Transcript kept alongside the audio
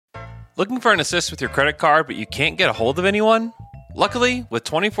Looking for an assist with your credit card, but you can't get a hold of anyone? Luckily, with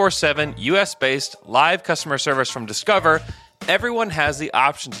 24/7 US-based live customer service from Discover, everyone has the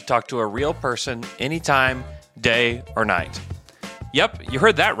option to talk to a real person anytime, day or night. Yep, you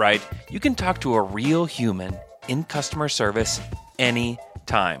heard that right. You can talk to a real human in customer service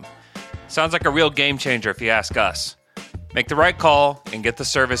anytime. Sounds like a real game changer if you ask us. Make the right call and get the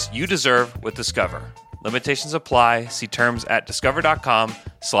service you deserve with Discover. Limitations apply. See terms at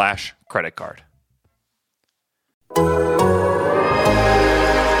discover.com/creditcard.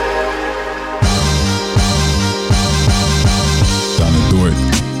 Donna Dort.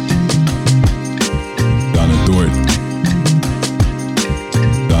 Donna Dort.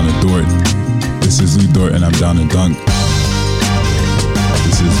 Donna Dort. This is Lou Dort and I'm down to dunk.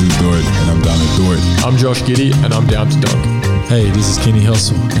 This is Lou Dort and I'm down to Dort. I'm Josh Giddey and I'm down to dunk. Hey, this is Kenny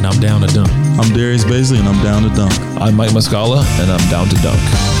Helsel and I'm down to dunk. I'm Darius Baisley and I'm down to dunk. I'm Mike Muscala and I'm down to dunk.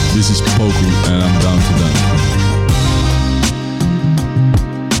 This is Poku and I'm down to dunk.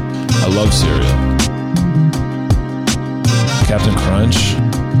 I love cereal. Captain Crunch,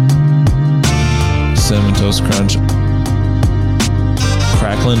 Cinnamon Toast Crunch,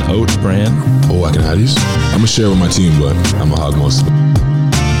 Cracklin Oat Bran. Oh, I can have these? I'm going to share with my team, but I'm going to hog most of it.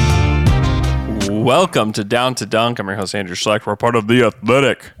 Welcome to Down to Dunk. I'm your host, Andrew Schlecht. We're part of the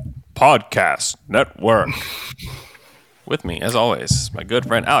Athletic Podcast Network. With me, as always, my good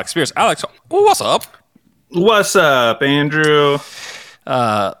friend Alex Spears. Alex, what's up? What's up, Andrew?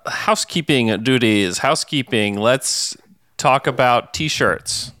 Housekeeping duties. Housekeeping. Let's talk about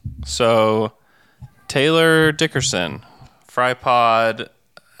T-shirts. So, Taylor Dickerson, FryPod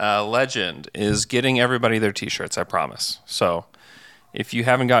legend, is getting everybody their T-shirts, I promise. So, if you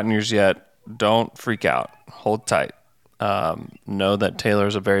haven't gotten yours yet, don't freak out. Hold tight. Know that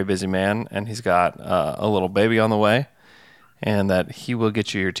Taylor's a very busy man, and he's got a little baby on the way, and that he will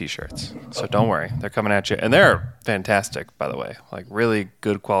get you your T-shirts. So don't worry. They're coming at you. And they're fantastic, by the way. Like, really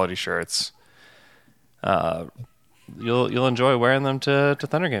good quality shirts. You'll enjoy wearing them to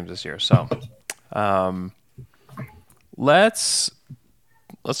Thunder games this year. So let's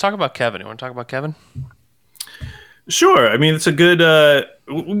talk about Kevin. You want to talk about Kevin? Sure. I mean, it's a good...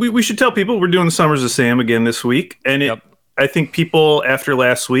 we should tell people we're doing the Summers of Sam again this week. And I think people, after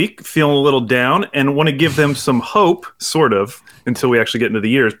last week, feeling a little down and want to give them some hope, sort of, until we actually get into the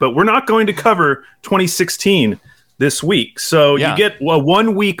years. But we're not going to cover 2016 this week. So you get a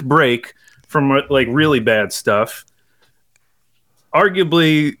 1 week break from like really bad stuff.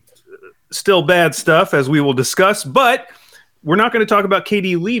 Arguably still bad stuff, as we will discuss. But we're not going to talk about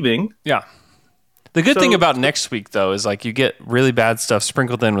KD leaving. Yeah. The good thing about next week, though, is like you get really bad stuff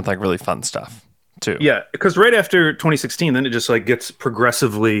sprinkled in with like really fun stuff, too. Yeah, because right after 2016, then it just like gets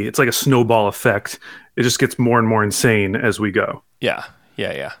progressively, it's like a snowball effect. It just gets more and more insane as we go. Yeah.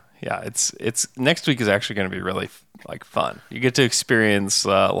 It's next week is actually going to be really like fun. You get to experience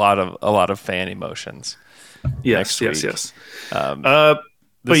a lot of fan emotions. Yes. But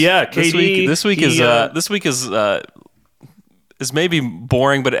yeah, KD. This week is maybe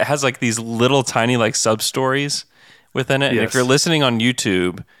boring, but it has like these little tiny like sub stories within it. Yes. And if you're listening on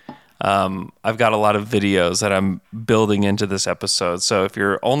YouTube, I've got a lot of videos that I'm building into this episode. So if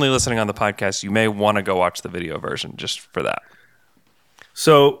you're only listening on the podcast, you may want to go watch the video version just for that.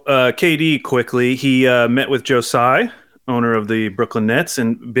 So KD quickly, he met with Joe Tsai, owner of the Brooklyn Nets,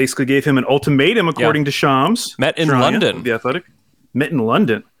 and basically gave him an ultimatum, according to Shams. Met in London. The Athletic. Met in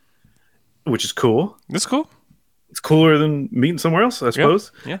London, which is cool. That's cool. It's cooler than meeting somewhere else, I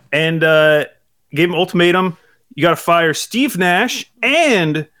suppose. Yeah. And gave him an ultimatum. You got to fire Steve Nash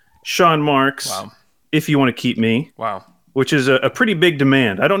and Sean Marks if you want to keep me. Wow. Which is a pretty big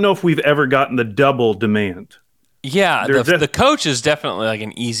demand. I don't know if we've ever gotten the double demand. Yeah, the coach is definitely like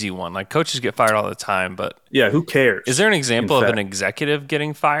an easy one. Like coaches get fired all the time, but yeah, who cares? Is there an example of an executive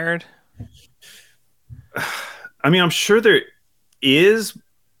getting fired? I mean, I'm sure there is,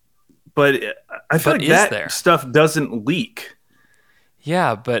 but I feel like that stuff doesn't leak.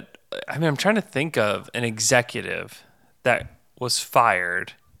 Yeah, but I mean, I'm trying to think of an executive that was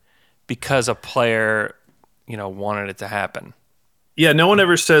fired because a player, wanted it to happen. Yeah, no one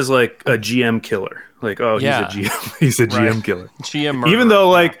ever says like a GM killer. Like, oh, he's a GM. He's a GM killer. GM murderer. Even though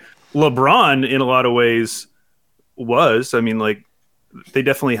like LeBron in a lot of ways was, I mean, like they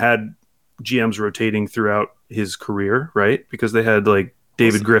definitely had GMs rotating throughout his career, right? Because they had like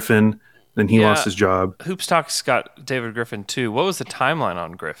David Griffin, then he lost his job. Hoops Talk's got David Griffin too. What was the timeline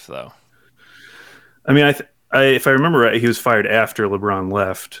on Griff though? I mean, if I remember right, he was fired after LeBron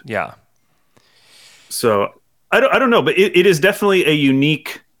left. Yeah. So I don't know, but it is definitely a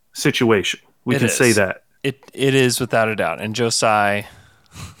unique situation. We can say that. It is without a doubt. And Joe Tsai,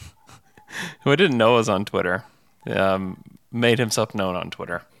 who I didn't know was on Twitter, made himself known on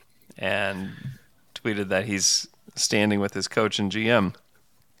Twitter and tweeted that he's standing with his coach and GM.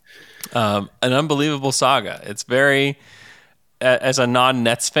 An unbelievable saga. It's very, as a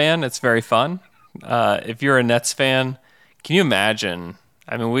non-Nets fan, it's very fun. If you're a Nets fan, can you imagine?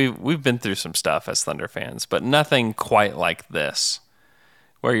 I mean, we've been through some stuff as Thunder fans, but nothing quite like this,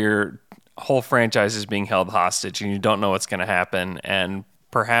 where your whole franchise is being held hostage and you don't know what's going to happen, and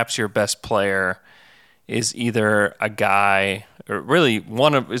perhaps your best player is either a guy, or really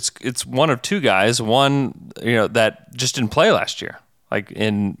it's one of two guys, one that just didn't play last year, like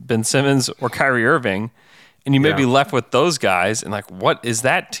in Ben Simmons or Kyrie Irving, and you may be left with those guys, and like, what is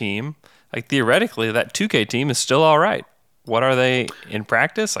that team? Like, theoretically, that 2K team is still all right. What are they in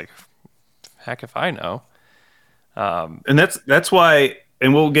practice? Like, heck if I know. And that's why,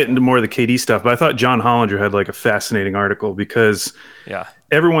 and we'll get into more of the KD stuff, but I thought John Hollinger had like a fascinating article because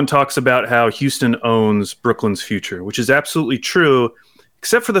everyone talks about how Houston owns Brooklyn's future, which is absolutely true,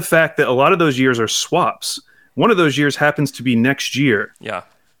 except for the fact that a lot of those years are swaps. One of those years happens to be next year. Yeah.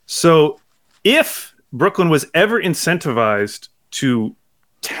 So if Brooklyn was ever incentivized to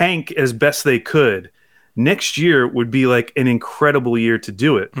tank as best they could, next year would be like an incredible year to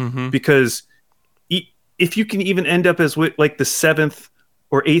do it, because if you can even end up as like the 7th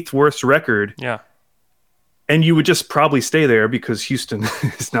or 8th worst record, and you would just probably stay there because Houston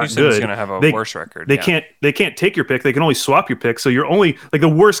is not good. Going to have a worse record. They can't take your pick. They can only swap your pick. So you're only like, the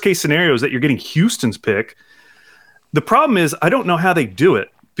worst case scenario is that you're getting Houston's pick. The problem is I don't know how they do it,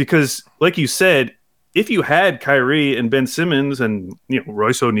 because like you said, if you had Kyrie and Ben Simmons and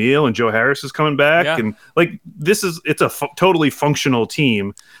Royce O'Neal and Joe Harris is coming back, and like it's a totally functional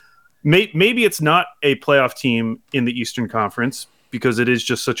team. Maybe it's not a playoff team in the Eastern Conference because it is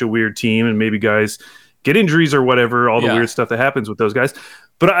just such a weird team, and maybe guys get injuries or whatever, all the weird stuff that happens with those guys.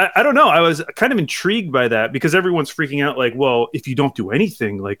 But I don't know. I was kind of intrigued by that because everyone's freaking out like, well, if you don't do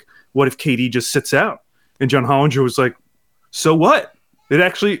anything, like what if KD just sits out? And John Hollinger was like, so what? It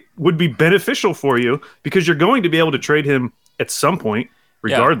actually would be beneficial for you because you're going to be able to trade him at some point,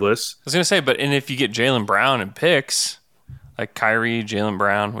 regardless. I was going to say, and if you get Jaylen Brown and picks, like Kyrie, Jaylen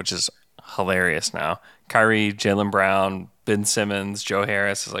Brown, which is hilarious now, Kyrie, Jaylen Brown, Ben Simmons, Joe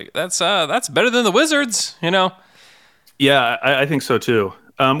Harris, is like, that's better than the Wizards, Yeah, I think so too.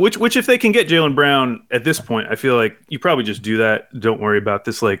 Which if they can get Jaylen Brown at this point, I feel like you probably just do that. Don't worry about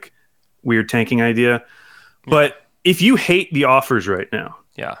this like weird tanking idea. But if you hate the offers right now,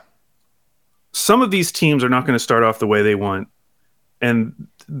 some of these teams are not going to start off the way they want, and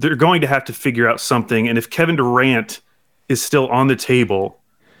they're going to have to figure out something. And if Kevin Durant is still on the table,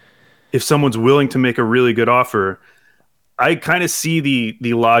 if someone's willing to make a really good offer, I kind of see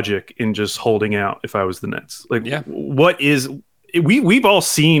the logic in just holding out if I was the Nets. Like, we've all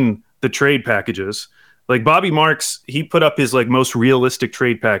seen the trade packages. Like Bobby Marks, he put up his like most realistic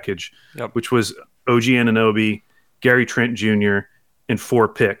trade package, which was OG Anunoby, Gary Trent Jr., and 4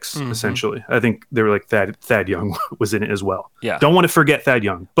 picks, essentially. I think they were like Thad Young was in it as well. Yeah. Don't want to forget Thad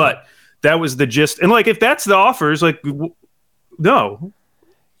Young. But that was the gist. And like, if that's the offers, like, no.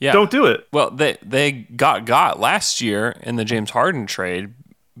 Yeah. Don't do it. Well, they got last year in the James Harden trade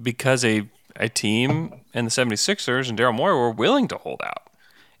because a team and the 76ers and Daryl Morey were willing to hold out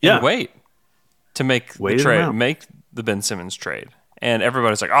and wait to make the trade, make the Ben Simmons trade. And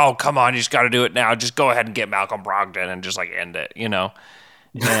everybody's like, oh, come on, you just got to do it now. Just go ahead and get Malcolm Brogdon and just like end it,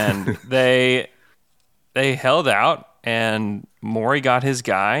 And they held out, and Morey got his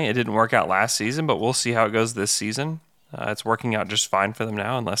guy. It didn't work out last season, but we'll see how it goes this season. It's working out just fine for them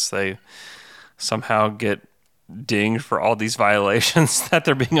now, unless they somehow get dinged for all these violations that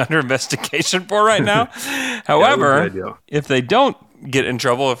they're being under investigation for right now. However, if they don't get in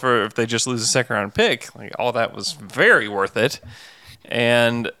trouble, if they just lose a second-round pick, like all that was very worth it.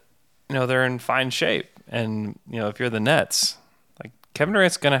 And, they're in fine shape. And, if you're the Nets, like Kevin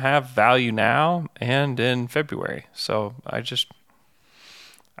Durant's going to have value now and in February. So I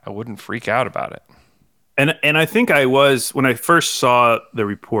wouldn't freak out about it. And I think I was, when I first saw the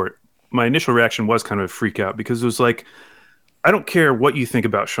report, my initial reaction was kind of a freak out because it was like, I don't care what you think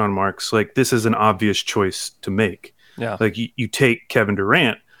about Sean Marks. Like, this is an obvious choice to make. Yeah. Like, you take Kevin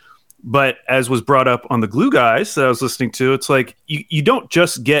Durant. But as was brought up on the Glue Guys that I was listening to, it's like you don't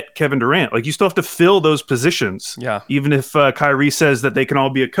just get Kevin Durant. Like, you still have to fill those positions. Yeah. Even if Kyrie says that they can all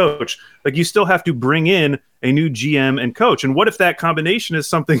be a coach, like you still have to bring in a new GM and coach. And what if that combination is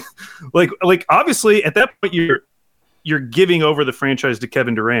something like obviously at that point you're giving over the franchise to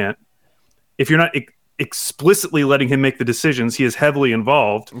Kevin Durant. If you're not explicitly letting him make the decisions. He is heavily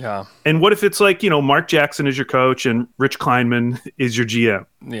involved. Yeah. And what if it's like, Mark Jackson is your coach and Rich Kleinman is your GM?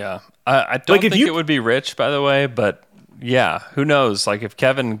 Yeah. I don't think it would be Rich, by the way, but yeah, who knows? Like if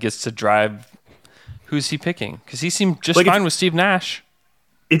Kevin gets to drive, who's he picking? Because he seemed just fine with Steve Nash.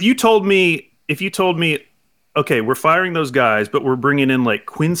 If you told me, okay, we're firing those guys, but we're bringing in like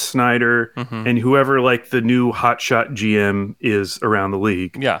Quinn Snyder and whoever like the new hotshot GM is around the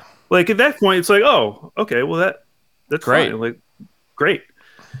league. Yeah. Like at that point, it's like, oh, okay, well that's great. Fine. Like, great.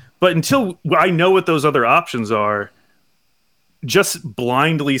 But until I know what those other options are, just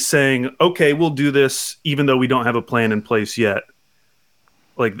blindly saying, okay, we'll do this, even though we don't have a plan in place yet.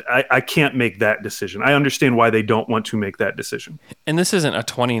 Like I can't make that decision. I understand why they don't want to make that decision. And this isn't a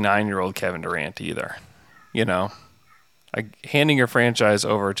 29-year-old Kevin Durant either. Like handing your franchise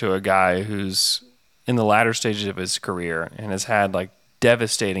over to a guy who's in the latter stages of his career and has had like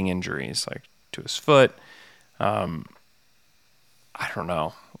devastating injuries, like to his foot. I don't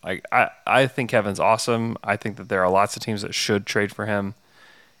know. Like I think Kevin's awesome. I think that there are lots of teams that should trade for him.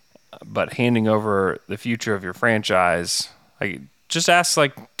 But handing over the future of your franchise, like just ask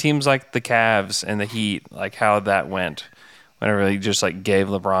like teams like the Cavs and the Heat, like how that went whenever he just like gave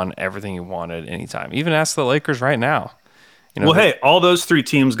LeBron everything he wanted anytime. Even ask the Lakers right now. Hey, all those three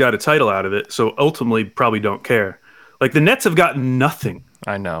teams got a title out of it, so ultimately probably don't care. Like the Nets have gotten nothing.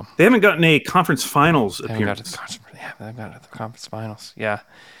 I know. They haven't gotten a conference finals appearance. They've got to the conference finals. Yeah.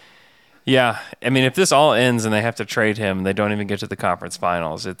 Yeah. I mean, if this all ends and they have to trade him and they don't even get to the conference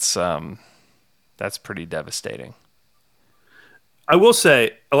finals, it's that's pretty devastating. I will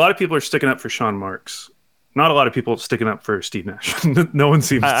say, a lot of people are sticking up for Sean Marks. Not a lot of people sticking up for Steve Nash. No one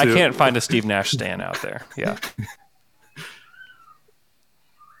seems to. I can't find a Steve Nash stan out there. Yeah.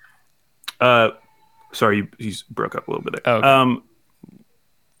 Sorry, he's broke up a little bit there. Okay.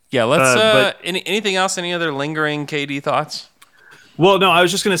 Yeah, let's. Anything else? Any other lingering KD thoughts? Well, no, I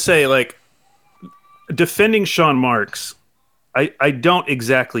was just going to say, like, defending Sean Marks, I don't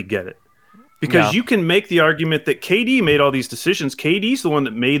exactly get it. Because you can make the argument that KD made all these decisions. KD's the one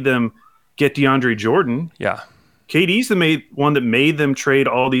that made them get DeAndre Jordan. Yeah. KD's the one that made them trade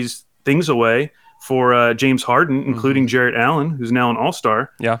all these things away for James Harden, including Jarrett Allen, who's now an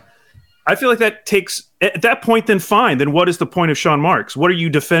all-star. Yeah. I feel like that takes – at that point, then fine. Then what is the point of Sean Marks? What are you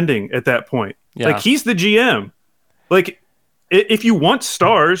defending at that point? Yeah. Like, he's the GM. Like, if you want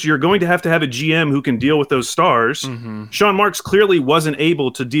stars, you're going to have a GM who can deal with those stars. Sean Marks clearly wasn't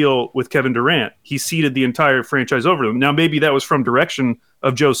able to deal with Kevin Durant. He ceded the entire franchise over them. Now, maybe that was from direction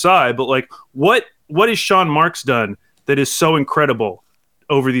of Joe Tsai, but, like, what has Sean Marks done that is so incredible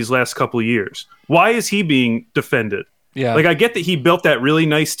over these last couple of years? Why is he being defended? Yeah. Like, I get that he built that really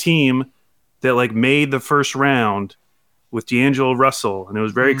nice team that, like, made the first round with D'Angelo Russell, and it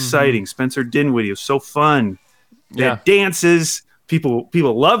was very exciting. Spencer Dinwiddie, it was so fun. They had dances. People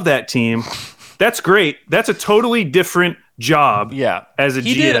love that team. That's great. That's a totally different job. Yeah. As a GM.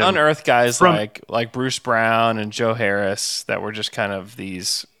 He did unearth guys like Bruce Brown and Joe Harris that were just kind of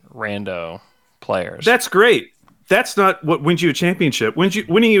these rando players. That's great. That's not what wins you a championship.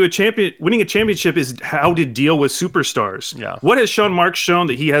 Winning a championship is how to deal with superstars. Yeah. What has Sean Marks shown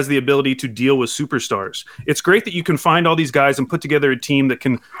that he has the ability to deal with superstars? It's great that you can find all these guys and put together a team that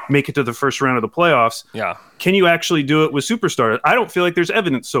can make it to the first round of the playoffs. Yeah. Can you actually do it with superstars? I don't feel like there's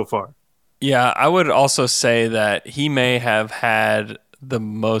evidence so far. Yeah, I would also say that he may have had the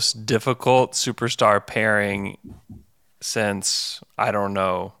most difficult superstar pairing since I don't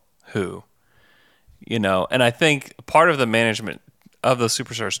know who. And I think part of the management of the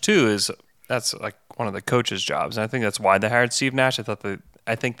superstars too is that's like one of the coaches' jobs, and I think that's why they hired Steve Nash.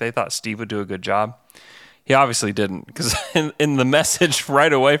 I think they thought Steve would do a good job. He obviously didn't, because in the message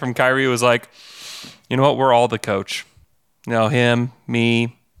right away from Kyrie was like, you know what, we're all the coach. Him,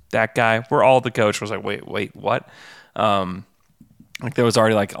 me, that guy, we're all the coach. I was like, wait, what? Like there was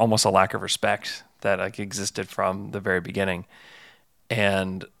already like almost a lack of respect that like existed from the very beginning,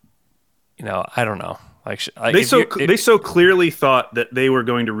 and. I don't know. Like they so clearly thought that they were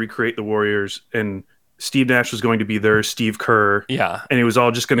going to recreate the Warriors, and Steve Nash was going to be their Steve Kerr. Yeah, and it was all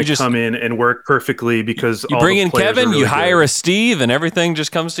just going to come in and work perfectly because you bring in Kevin, really you hire a Steve, and everything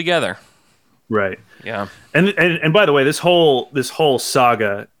just comes together. Right. Yeah. And by the way, this whole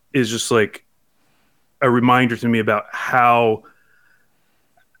saga is just like a reminder to me about how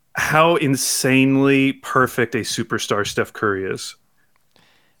insanely perfect a superstar Steph Curry is.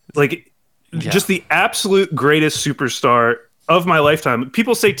 Like. Yeah. Just the absolute greatest superstar of my lifetime.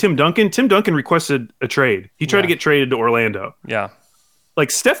 People say Tim Duncan. Tim Duncan requested a trade. He tried to get traded to Orlando. Yeah.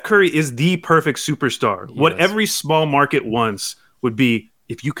 Like Steph Curry is the perfect superstar. What every small market wants would be,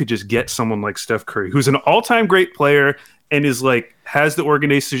 if you could just get someone like Steph Curry, who's an all-time great player and is like has the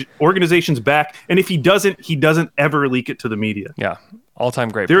organization's back, and if he doesn't ever leak it to the media. Yeah, all-time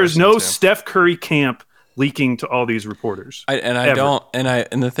great. There is no too. Steph Curry camp leaking to all these reporters.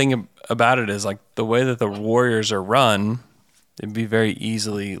 And the thing about it is like the way that the Warriors are run, it'd be very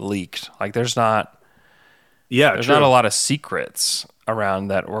easily leaked. Like there's not a lot of secrets around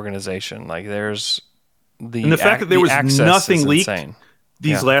that organization. Like there's and the fact that there was nothing leaked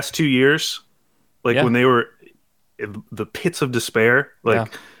these last 2 years, like when they were in the pits of despair,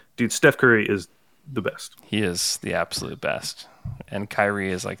 dude, Steph Curry is the best. He is the absolute best. And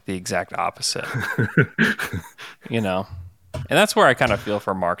Kyrie is like the exact opposite. And that's where I kind of feel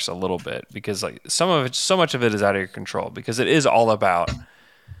for Marks a little bit, because like so much of it is out of your control, because it is all about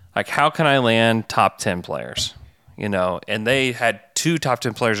like, how can I land top 10 players, and they had 2 top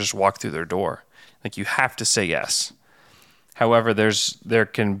 10 players just walk through their door. Like you have to say yes. However, there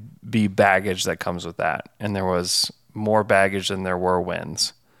can be baggage that comes with that. And there was more baggage than there were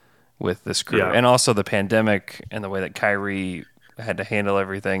wins with this crew. Yeah. And also the pandemic and the way that Kyrie had to handle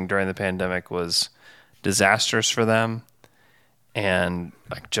everything during the pandemic was disastrous for them. And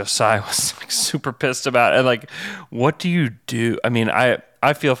like Josiah was like super pissed about it. And like, what do you do? I mean,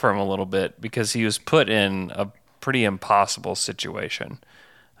 I feel for him a little bit, because he was put in a pretty impossible situation.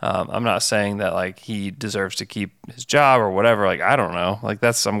 I'm not saying that like he deserves to keep his job or whatever. Like, I don't know. Like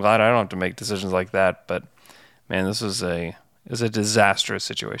I'm glad I don't have to make decisions like that. But man, this is a disastrous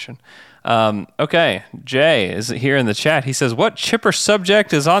situation. Okay, Jay is here in the chat. He says, "What chipper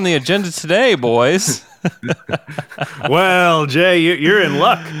subject is on the agenda today, boys?" Well, Jay, you're in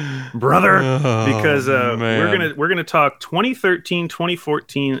luck, brother, because we're gonna talk 2013,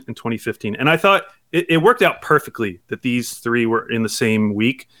 2014, and 2015. And I thought it worked out perfectly that these 3 were in the same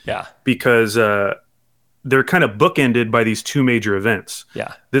week. Yeah, because they're kind of bookended by these 2 major events.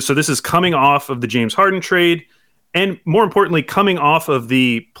 Yeah. So this is coming off of the James Harden trade, and more importantly, coming off of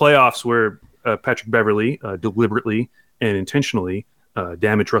the playoffs where Patrick Beverley deliberately and intentionally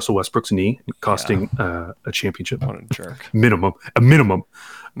damaged Russell Westbrook's knee, costing a championship. What a jerk. A minimum.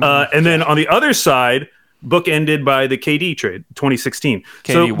 And then on the other side, bookended by the KD trade, 2016.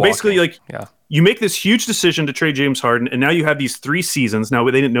 So basically, you make this huge decision to trade James Harden, and now you have these 3 seasons. Now,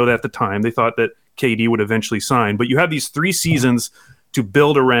 they didn't know that at the time. They thought that KD would eventually sign. But you have these 3 seasons to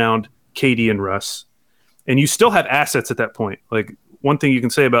build around KD and Russ. And you still have assets at that point. Like, one thing you can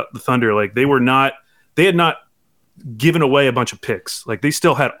say about the Thunder, like they had not given away a bunch of picks. Like they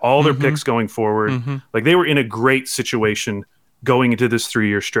still had all their picks going forward. Like they were in a great situation going into this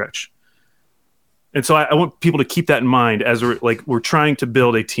 3-year stretch. And so I want people to keep that in mind as we're trying to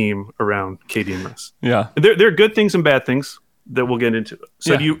build a team around KD and Russ. Yeah. There are good things and bad things that we'll get into.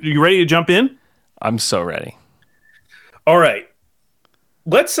 So you ready to jump in? I'm so ready. All right.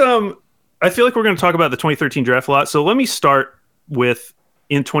 Let's I feel like we're going to talk about the 2013 draft a lot. So let me start with,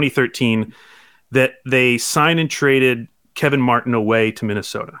 in 2013, that they signed and traded Kevin Martin away to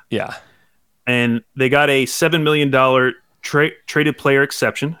Minnesota. Yeah. And they got a $7 million traded player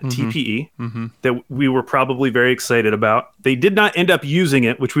exception, TPE, that we were probably very excited about. They did not end up using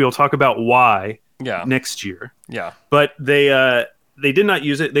it, which we will talk about why next year. Yeah. But they did not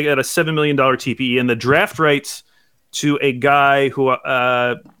use it. They got a $7 million TPE and the draft rights to a guy who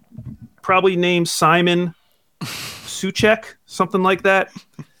probably named Simon Suchek, something like that.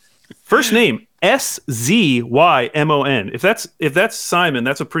 First name Szymon. If that's Simon,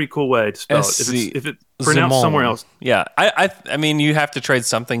 that's a pretty cool way to spell it. If it's pronounced somewhere else, yeah. I mean, you have to trade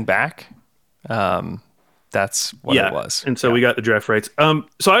something back. That's what it was. And so we got the draft rights.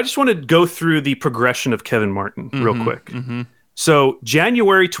 So I just want to go through the progression of Kevin Martin real quick. So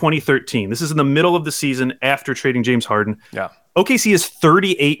January 2013. This is in the middle of the season after trading James Harden. Yeah. OKC is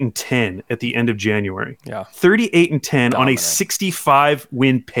 38-10 at the end of January. Yeah. 38-10 on a 65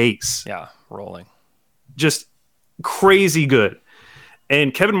 win pace. Yeah, rolling. Just crazy good.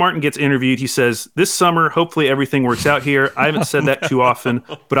 And Kevin Martin gets interviewed. He says, "This summer, hopefully everything works out here. I haven't said that too often,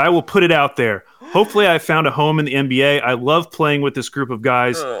 but I will put it out there. Hopefully I found a home in the NBA. I love playing with this group of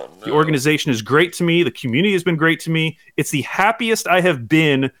guys. The organization is great to me. The community has been great to me. It's the happiest I have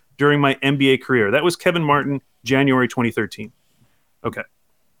been during my NBA career." That was Kevin Martin, January 2013. Okay.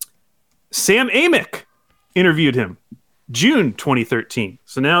 Sam Amick interviewed him June 2013.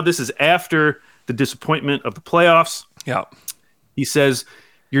 So now this is after the disappointment of the playoffs. Yeah. He says,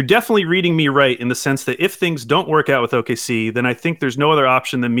 "You're definitely reading me right in the sense that if things don't work out with OKC, then I think there's no other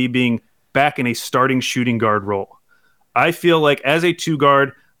option than me being back in a starting shooting guard role. I feel like as a 2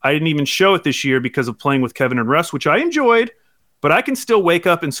 guard, I didn't even show it this year because of playing with Kevin and Russ, which I enjoyed, but I can still wake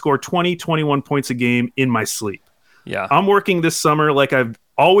up and score 20, 21 points a game in my sleep. Yeah. I'm working this summer like I've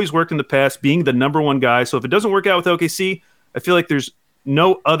always worked in the past, being the number one guy. So if it doesn't work out with OKC, I feel like there's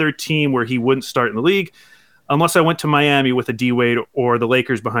no other team where he wouldn't start in the league, unless I went to Miami with a D-Wade or the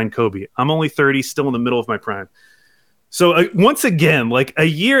Lakers behind Kobe. I'm only 30, still in the middle of my prime. So once again, like a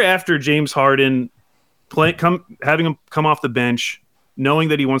year after James Harden having him come off the bench, knowing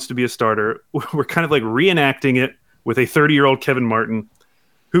that he wants to be a starter, we're kind of like reenacting it with a 30-year-old Kevin Martin,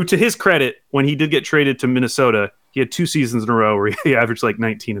 who, to his credit, when he did get traded to Minnesota, he had 2 seasons in a row where he averaged like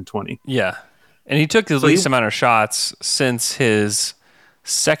 19 and 20. Yeah. And he took the least amount of shots since his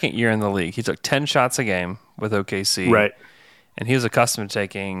second year in the league. He took 10 shots a game with OKC. Right. And he was accustomed to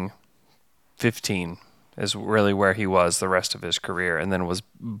taking 15 is really where he was the rest of his career, and then was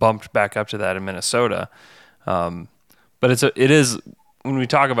bumped back up to that in Minnesota. But it is when we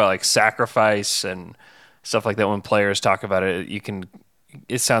talk about like sacrifice and stuff like that, when players talk about it,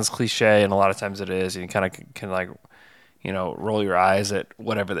 it sounds cliche, and a lot of times it is. You kind of can like, roll your eyes at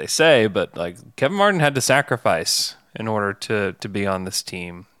whatever they say, but like Kevin Martin had to sacrifice in order to be on this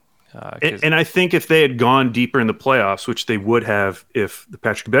team. And I think if they had gone deeper in the playoffs, which they would have if the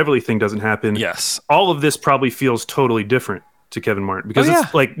Patrick Beverley thing doesn't happen, yes, all of this probably feels totally different to Kevin Martin, because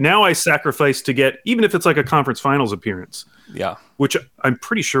it's like, now I sacrifice to get, even if it's like a conference finals appearance, which I'm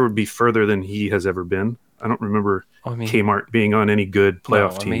pretty sure would be further than he has ever been. I don't remember Kmart being on any good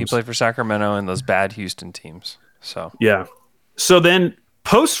playoff teams. He played for Sacramento and those bad Houston teams. So yeah. So then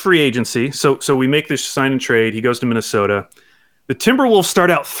post free agency, so we make this sign and trade. He goes to Minnesota. The Timberwolves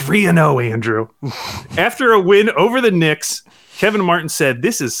start out 3-0, Andrew. After a win over the Knicks, Kevin Martin said,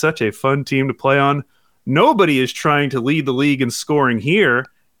 "This is such a fun team to play on. Nobody is trying to lead the league in scoring here.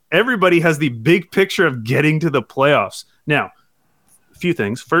 Everybody has the big picture of getting to the playoffs." Now, a few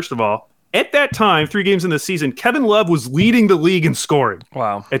things. First of all, at that time, 3 games in the season, Kevin Love was leading the league in scoring.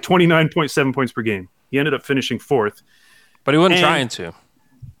 Wow. At 29.7 points per game. He ended up finishing 4th. But he wasn't trying to.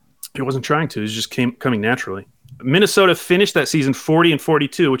 He wasn't trying to. It was just coming naturally. Minnesota finished that season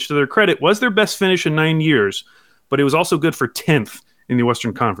 40-42, which to their credit was their best finish in 9 years, but it was also good for 10th in the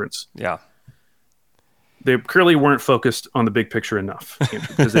Western Conference. Yeah. They clearly weren't focused on the big picture enough,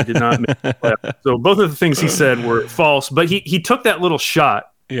 because they did not make the playoffs. So both of the things he said were false, but he took that little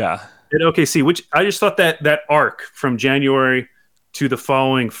shot at OKC, which I just thought that arc from January to the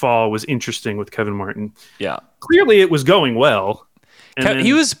following fall was interesting with Kevin Martin. Yeah. Clearly it was going well.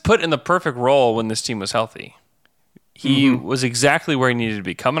 He was put in the perfect role when this team was healthy. He was exactly where he needed to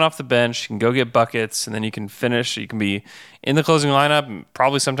be. Coming off the bench, you can go get buckets, and then you can finish. You can be in the closing lineup, and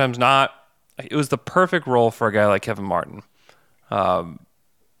probably sometimes not. It was the perfect role for a guy like Kevin Martin.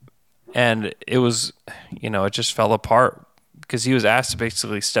 And it was, it just fell apart because he was asked to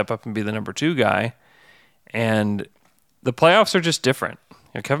basically step up and be the number 2 guy. And the playoffs are just different.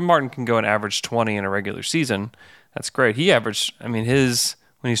 Kevin Martin can go and average 20 in a regular season. That's great. He averaged, when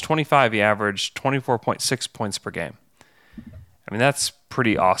he's 25, he averaged 24.6 points per game. That's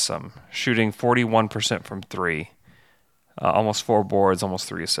pretty awesome. Shooting 41% from 3, almost 4 boards, almost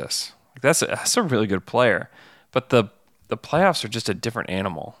 3 assists. That's a really good player. But the playoffs are just a different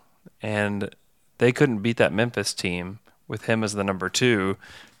animal. And they couldn't beat that Memphis team with him as the number 2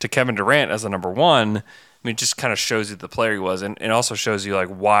 to Kevin Durant as the number 1. It just kind of shows you the player he was, and it also shows you like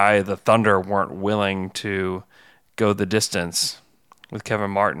why the Thunder weren't willing to go the distance with Kevin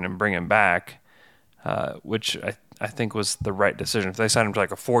Martin and bring him back, which I think was the right decision. If they signed him to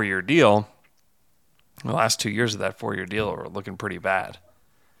like a 4-year deal, the last 2 years of that 4-year deal were looking pretty bad.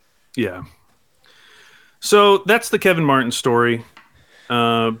 Yeah. So that's the Kevin Martin story.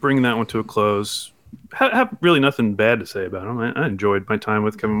 Bringing that one to a close. Have really nothing bad to say about him. I enjoyed my time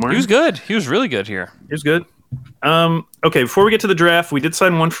with Kevin Martin. He was good. He was really good here. He was good. Okay, before we get to the draft, we did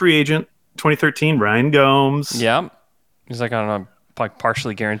sign one free agent, 2013, Ryan Gomes. Yeah. He's like on a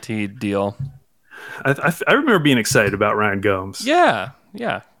partially guaranteed deal. I remember being excited about Ryan Gomes. Yeah.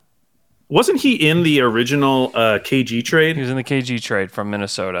 Wasn't he in the original KG trade? He was in the KG trade from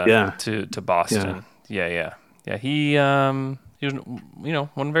Minnesota to Boston. Yeah. He was,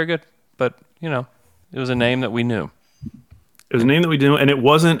 wasn't very good, but, it was a name that we knew. It was a name that we knew, and it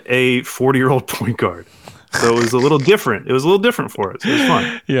wasn't a 40-year-old point guard. So it was a little different. It was a little different for us. It was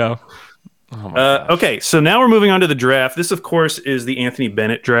fun. Yeah. Okay, so now we're moving on to the draft. This, of course, is the Anthony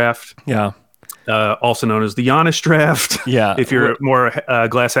Bennett draft. Yeah. Also known as the Giannis draft. Yeah. If you're more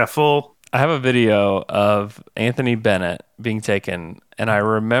glass half full. I have a video of Anthony Bennett being taken, and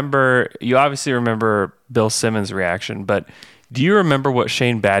you obviously remember Bill Simmons' reaction, but do you remember what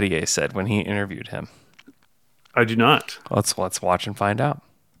Shane Battier said when he interviewed him? I do not. Let's watch and find out.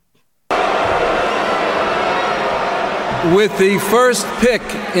 With the first pick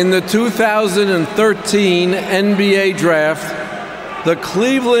in the 2013 NBA draft, the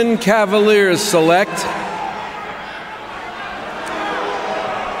Cleveland Cavaliers select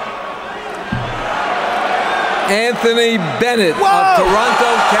Anthony Bennett of Toronto,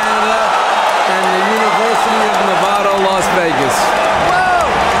 Canada, and the University of Nevada, Las Vegas.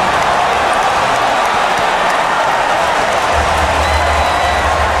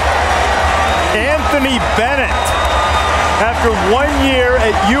 Anthony Bennett, after 1 year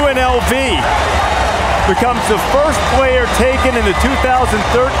at UNLV, becomes the first player taken in the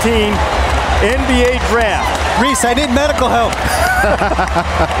 2013 NBA draft. Reese, I need medical help.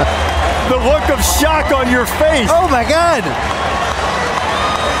 The look of shock on your face. Oh my God.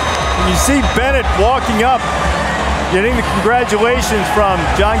 You see Bennett walking up, getting the congratulations from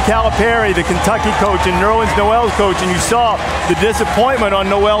John Calipari, the Kentucky coach, and Nerlens Noel's coach, and you saw the disappointment on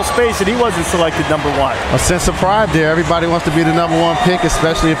Noel's face that he wasn't selected number one. A sense of pride there. Everybody wants to be the number one pick,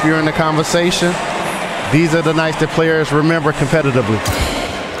 especially if you're in the conversation. These are the nights that players remember competitively.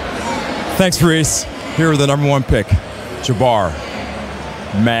 Thanks, Reese. Here are the number one pick. Jabbar,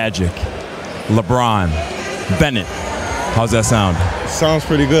 Magic, LeBron, Bennett. How's that sound? Sounds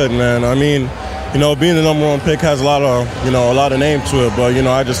pretty good, man. I mean, being the number one pick has a lot of name to it, but,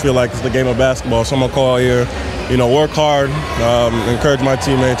 I just feel like it's the game of basketball. So I'm going to call here, work hard, encourage my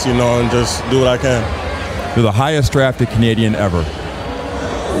teammates, and just do what I can. You're the highest drafted Canadian ever.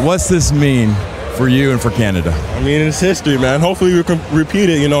 What's this mean for you and for Canada? I mean, it's history, man. Hopefully we can repeat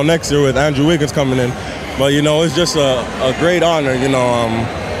it, next year with Andrew Wiggins coming in. But, it's just a great honor,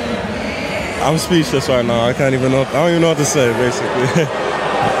 I'm speechless right now. I don't even know what to say, basically.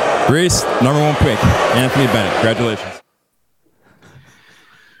 Reese, number one pick, Anthony Bennett. Congratulations.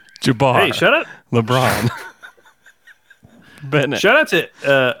 Jabbar. Hey, shout out LeBron. Bennett. Shout out to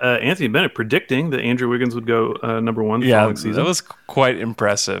Anthony Bennett predicting that Andrew Wiggins would go number one the following season. That was quite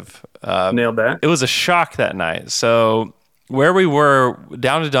impressive. Nailed that. It was a shock that night. So where we were,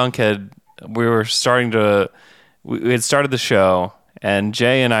 Down to Dunk we had started the show, and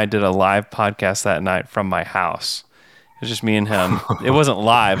Jay and I did a live podcast that night from my house. It was just me and him. It wasn't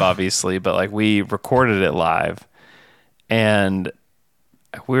live, obviously, but we recorded it live. And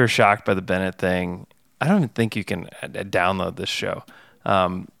we were shocked by the Bennett thing. I don't even think you can download this show.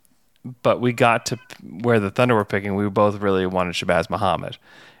 But we got to where the Thunder were picking. We both really wanted Shabazz Muhammad.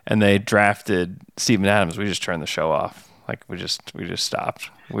 And they drafted Steven Adams. We just turned the show off. We just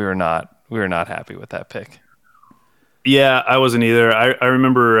stopped. We were not happy with that pick. Yeah, I wasn't either. I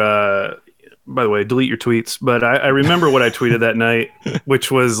remember, by the way, delete your tweets, but I remember what I tweeted that night,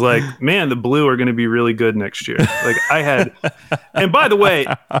 which was man, the Blue are going to be really good next year. And by the way,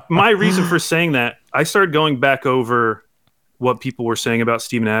 my reason for saying that, I started going back over what people were saying about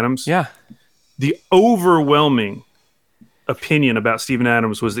Steven Adams. Yeah. The overwhelming opinion about Steven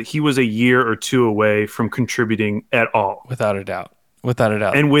Adams was that he was a year or two away from contributing at all. Without a doubt.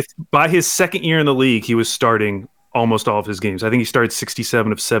 And by his second year in the league, he was starting almost all of his games. I think he started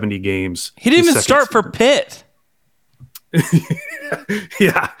 67 of 70 games. He didn't even start for Pitt.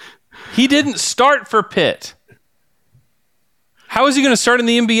 Yeah. He didn't start for Pitt. How is he going to start in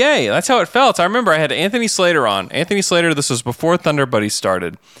the NBA? That's how it felt. I remember I had Anthony Slater on. Anthony Slater, this was before Thunder Buddies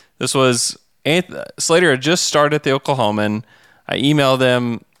started. This was Slater had just started at the Oklahoman. I emailed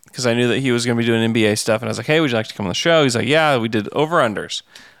him because I knew that he was going to be doing NBA stuff, and I was like, "Hey, would you like to come on the show?" He's like, "Yeah, we did over-unders."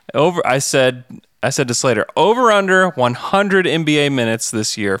 I said to Slater, over-under 100 NBA minutes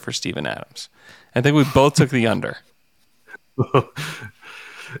this year for Steven Adams. I think we both took the under.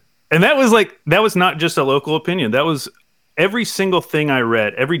 And that was not just a local opinion. That was every single thing I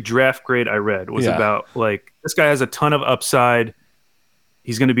read, every draft grade I read was about this guy has a ton of upside.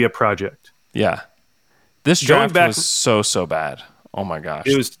 He's going to be a project. Yeah. This draft was so bad. Oh my gosh.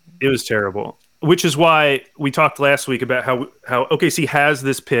 It was terrible. Which is why we talked last week about how OKC has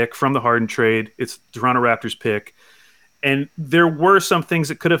this pick from the Harden trade. It's Toronto Raptors pick. And there were some things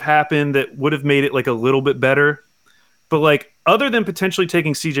that could have happened that would have made it a little bit better. But other than potentially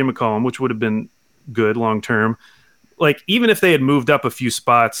taking CJ McCollum, which would have been good long term, even if they had moved up a few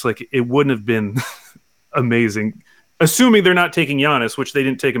spots, it wouldn't have been amazing. Assuming they're not taking Giannis, which they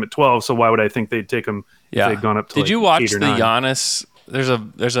didn't take him at 12, so why would I think they'd take him if they'd gone up to Did you watch 8 or the 9? Giannis?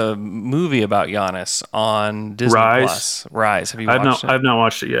 There's a movie about Giannis on Disney Plus. Rise. Have you watched it? I've not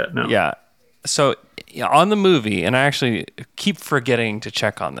watched it yet. No. Yeah. So on the movie, and I actually keep forgetting to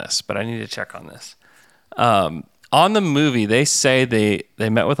check on this, but I need to check on this. On the movie, they say they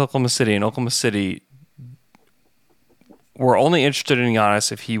met with Oklahoma City, and Oklahoma City were only interested in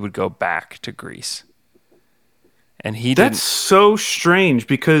Giannis if he would go back to Greece. And he didn't. That's so strange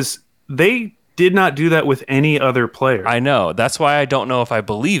because they did not do that with any other player. I know. That's why I don't know if I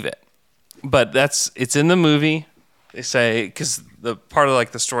believe it. But it's in the movie. they say, because the part of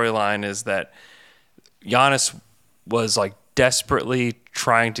like the storyline is that Giannis was like desperately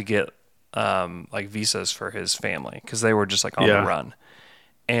trying to get like visas for his family because they were just like on the run,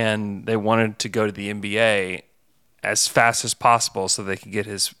 and they wanted to go to the NBA as fast as possible so they could get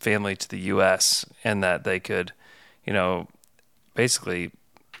his family to the U.S. and that they could, basically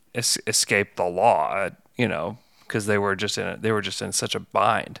escape the law, because they were just in such a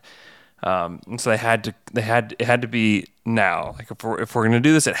bind. And so it had to be now. Like if we're going to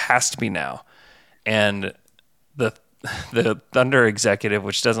do this, it has to be now. And the Thunder executive,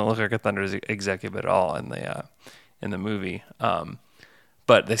 which doesn't look like a Thunder executive at all in the movie,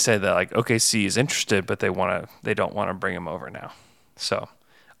 but they say that like OKC is interested, but they don't want to bring him over now. So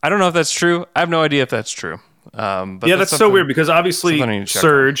I don't know if that's true. I have no idea if that's true. But yeah, that's so weird because obviously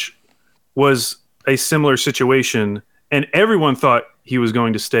Serge was a similar situation, and everyone thought he was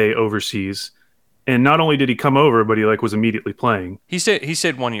going to stay overseas. And not only did he come over, but he like was immediately playing. He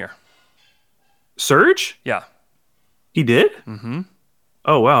stayed 1 year. Serge? Yeah. He did? Mm-hmm.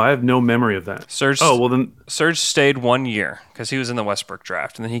 Oh, wow. I have no memory of that. Serge stayed 1 year because he was in the Westbrook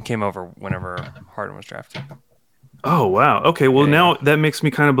draft, and then he came over whenever Harden was drafted. Oh, wow. Okay, well, now that makes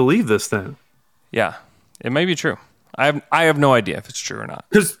me kind of believe this then. Yeah, it may be true. I have no idea if it's true or not.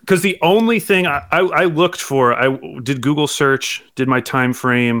 Because the only thing I looked for, I did Google search, did my time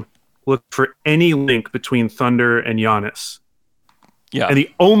frame, looked for any link between Thunder and Giannis. Yeah. And the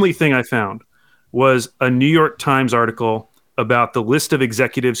only thing I found was a New York Times article about the list of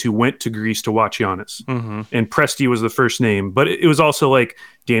executives who went to Greece to watch Giannis. Mm-hmm. And Presti was the first name. But it was also like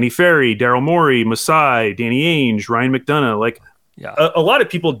Danny Ferry, Daryl Morey, Masai, Danny Ainge, Ryan McDonough. Like a lot of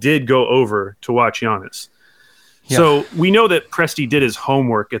people did go over to watch Giannis. Yeah. So we know that Presti did his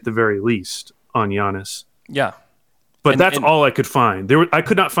homework at the very least on Giannis. Yeah. But that's all I could find. I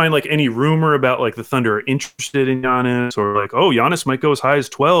could not find like any rumor about like the Thunder are interested in Giannis or like, oh, Giannis might go as high as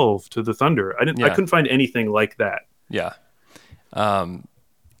 12 to the Thunder. I couldn't find anything like that. Yeah.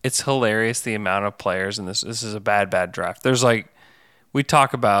 It's hilarious the amount of players in this. This is a bad draft. There's like, we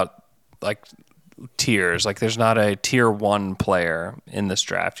talk about like tiers. Like there's not a tier 1 player in this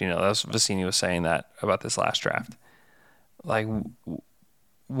draft. That's Vecini was saying that about this last draft. Like,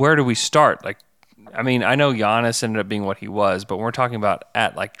 where do we start? Like, I mean, I know Giannis ended up being what he was, but when we're talking about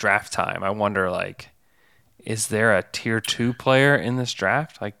at like draft time, I wonder like, is there a tier 2 player in this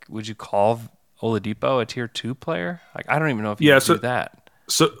draft? Like, would you call Oladipo a tier 2 player? Like, I don't even know if you do that.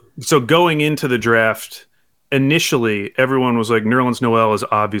 So going into the draft, initially everyone was like, Nerlens Noel is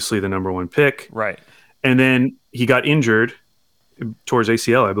obviously the number 1 pick. Right. And then he got injured towards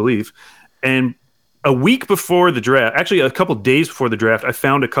ACL, I believe. And a week before the draft, actually a couple days before the draft, I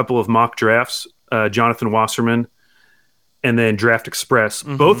found a couple of mock drafts, Jonathan Wasserman and then Draft Express.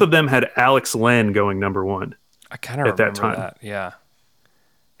 Mm-hmm. Both of them had Alex Len going number 1. I kind of remember that. Yeah.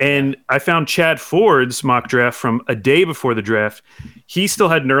 And I found Chad Ford's mock draft from a day before the draft. He still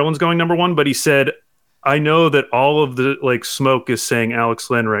had Nerlens going number 1, but he said, I know that all of the like smoke is saying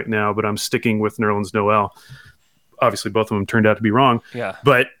Alex Len right now, but I'm sticking with Nerlens Noel. Obviously, both of them turned out to be wrong. Yeah.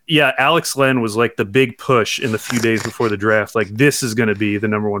 But yeah, Alex Len was like the big push in the few days before the draft. Like, this is going to be the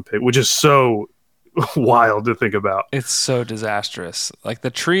number 1 pick, which is so wild to think about. It's so disastrous. Like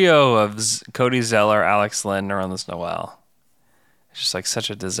the trio of Cody Zeller, Alex Len, Nerlens Noel. It's just like such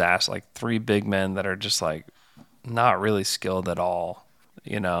a disaster. Like 3 big men that are just like not really skilled at all,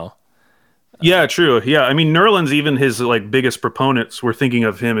 Yeah, true. Yeah, I mean, Nerlens, even his like biggest proponents were thinking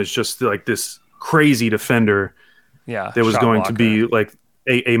of him as just like this crazy defender. Yeah, that was going to be like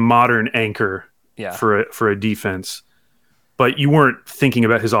a modern anchor. Yeah. for a defense, but you weren't thinking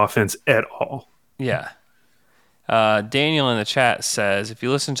about his offense at all. Yeah. Daniel in the chat says, if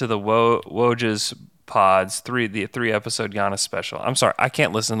you listen to the Woj's pods, the 3-episode Giannis special. I'm sorry, I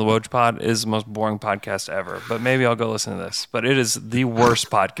can't listen to the Woj pod. It is the most boring podcast ever, but maybe I'll go listen to this. But it is the worst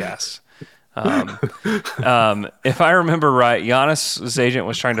podcast. If I remember right, Giannis's agent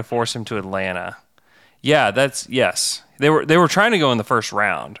was trying to force him to Atlanta. Yeah, yes. They were trying to go in the first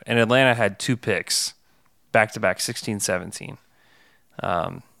round, and Atlanta had 2 picks, back-to-back, 16, 17.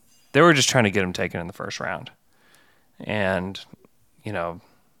 They were just trying to get him taken in the first round. And,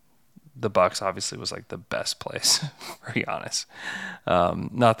 the Bucks obviously was like the best place for Giannis.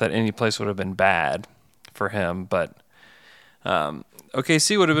 Not that any place would have been bad for him, but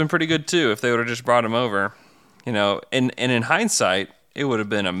OKC would have been pretty good too if they would have just brought him over. And in hindsight, it would have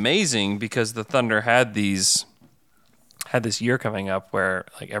been amazing because the Thunder had this year coming up where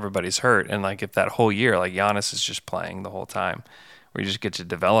like everybody's hurt, and like if that whole year like Giannis is just playing the whole time, where you just get to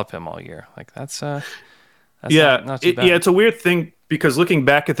develop him all year, like that's not too bad. It's a weird thing because looking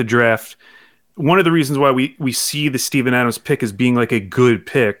back at the draft, one of the reasons why we see the Steven Adams pick as being like a good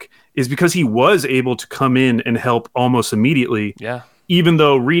pick is because he was able to come in and help almost immediately. Yeah. Even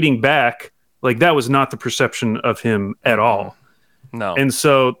though reading back, like that was not the perception of him at all. No. And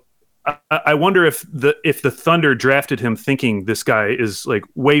so I wonder if the Thunder drafted him thinking this guy is like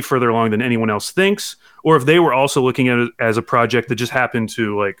way further along than anyone else thinks, or if they were also looking at it as a project that just happened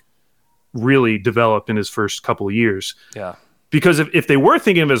to like really develop in his first couple of years. Yeah. Because if they were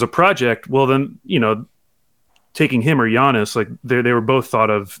thinking of it as a project, well then, taking him or Giannis, like they were both thought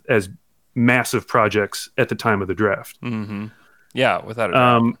of as massive projects at the time of the draft. Mm-hmm. Yeah, without a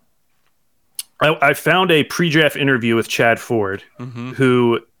doubt. I found a pre-draft interview with Chad Ford,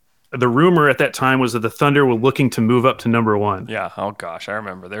 who the rumor at that time was that the Thunder were looking to move up to number 1. Yeah. Oh gosh, I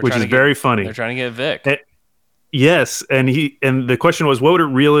remember. Which is very funny. They're trying to get Vic. Yes, and the question was, what would it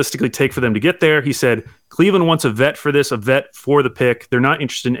realistically take for them to get there? He said, Cleveland wants a vet for this, a vet for the pick. They're not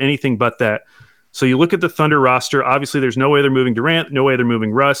interested in anything but that. So you look at the Thunder roster. Obviously, there's no way they're moving Durant, no way they're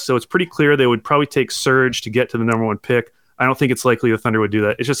moving Russ. So it's pretty clear they would probably take Serge to get to the number 1 pick. I don't think it's likely the Thunder would do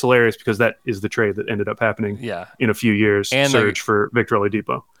that. It's just hilarious because that is the trade that ended up happening in a few years. And Serge for Victor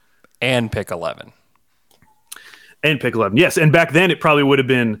Oladipo. And pick 11. And pick 11. Yes, and back then it probably would have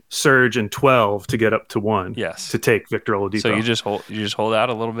been Serge and 12 to get up to 1. Yes. To take Victor Oladipo. So you just hold out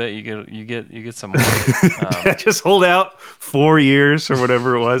a little bit. You get some more. Just hold out 4 years or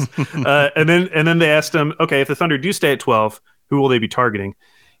whatever it was. and then they asked him, okay, if the Thunder do stay at 12, who will they be targeting?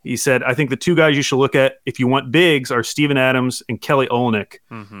 He said, I think the 2 guys you should look at if you want bigs are Steven Adams and Kelly Olynyk.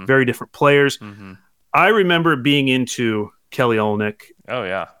 Mm-hmm. Very different players. Mm-hmm. I remember being into Kelly Olynyk. Oh,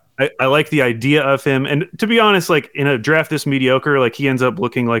 yeah. I like the idea of him. And to be honest, like in a draft this mediocre, like he ends up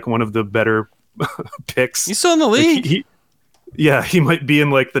looking like one of the better picks. He's still in the league. Like he might be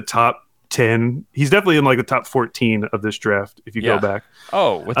in like the top 10. He's definitely in like the top 14 of this draft if you go back.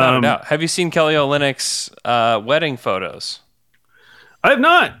 Oh, without a doubt. Have you seen Kelly Olynyk's wedding photos? I have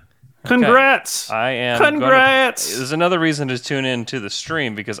not. Congrats. Okay. I am. Congrats. There's another reason to tune in to the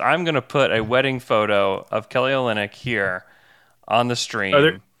stream because I'm going to put a wedding photo of Kelly Olynyk here on the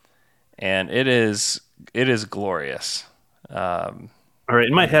stream. And it is glorious. All right,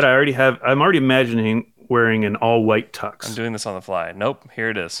 in my head, I'm already imagining wearing an all-white tux. I'm doing this on the fly. Nope,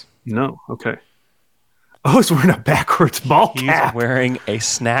 here it is. No, okay. Oh, he's wearing a backwards ball cap. He's wearing a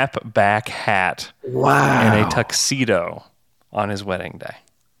snapback hat. Wow. And a tuxedo on his wedding day.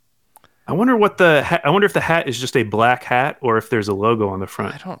 I wonder if the hat is just a black hat or if there's a logo on the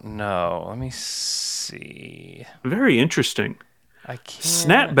front. I don't know. Let me see. Very interesting. I can't.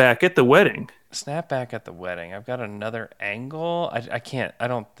 Snapback at the wedding. Snapback at the wedding. I've got another angle. I can't. I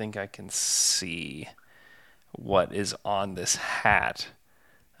don't think I can see what is on this hat.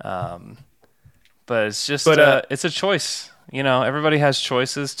 But it's just. It's a choice. Everybody has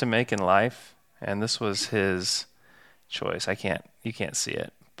choices to make in life, and this was his choice. You can't see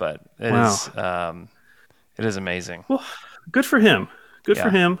it, but it is. It is amazing. Well, good for him. Good for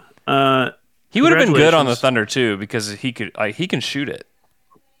him. He would have been good on the Thunder too because he can shoot it.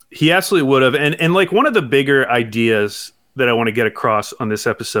 He absolutely would have. And like one of the bigger ideas that I want to get across on this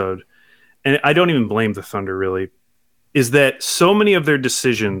episode, and I don't even blame the Thunder really, is that so many of their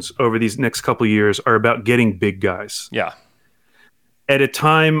decisions over these next couple of years are about getting big guys. Yeah. At a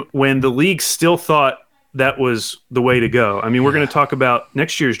time when the league still thought that was the way to go. I mean, we're going to talk about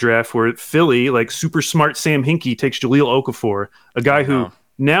next year's draft where Philly, like super smart Sam Hinkie, takes Jahlil Okafor, a guy who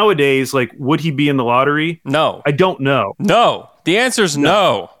nowadays, like, would he be in the lottery? No. I don't know. No. The answer is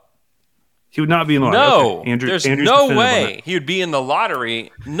no. He would not be in the lottery. No. Okay. There's no way he would be in the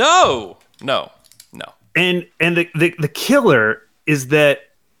lottery. No. And the killer is that,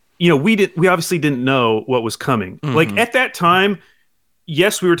 we obviously didn't know what was coming. Mm-hmm. Like at that time,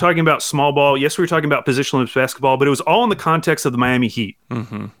 yes, we were talking about small ball. Yes, we were talking about positionless basketball, but it was all in the context of the Miami Heat.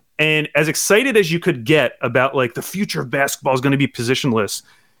 Mm-hmm. And as excited as you could get about like the future of basketball is going to be positionless,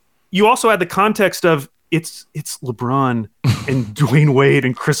 you also had the context of it's LeBron and Dwayne Wade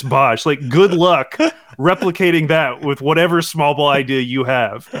and Chris Bosh. Like, good luck replicating that with whatever small ball idea you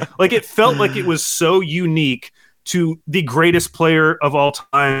have. Like, it felt like it was so unique to the greatest player of all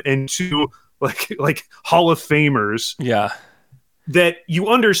time and to like Hall of Famers. Yeah. That you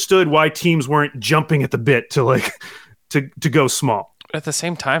understood why teams weren't jumping at the bit to go small. At the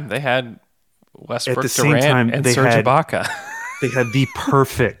same time, they had Westbrook, Durant, and Serge Ibaka. They had the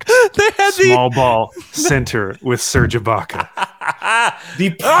perfect small ball center with Serge Ibaka.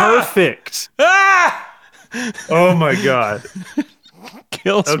 The perfect. Oh my God.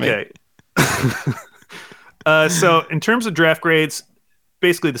 Kills me. Okay. So in terms of draft grades,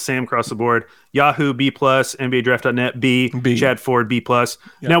 basically the same across the board. Yahoo B+, NBADraft.net B, Chad Ford B+. Yep.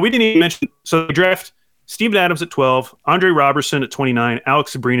 Now we didn't even mention, so the draft, Steven Adams at 12, Andre Robertson at 29,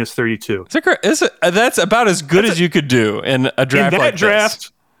 Alex Abrines 32. That's about as good as you could do in a draft like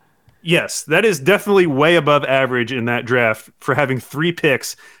this. Yes, that is definitely way above average in that draft for having 3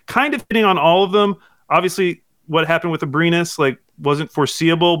 picks, kind of hitting on all of them. Obviously, what happened with Abrines wasn't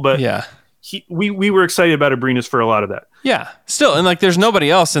foreseeable, but we were excited about Abrines for a lot of that. Yeah, still, and there's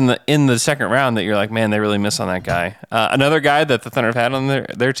nobody else in the second round that you're like, man, they really miss on that guy. Another guy that the Thunder have had on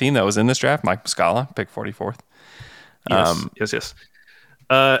their team that was in this draft, Mike Muscala, pick 44th. Yes.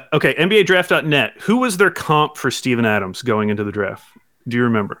 Okay, NBADraft.net. Who was their comp for Steven Adams going into the draft? Do you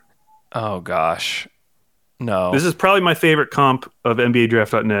remember? Oh, gosh. No. This is probably my favorite comp of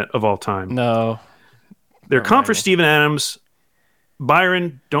NBADraft.net of all time. No. Their comp for Steven Adams,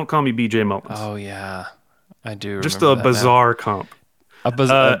 Byron, don't call me BJ Mullins. Oh, yeah. I do remember just a bizarre comp.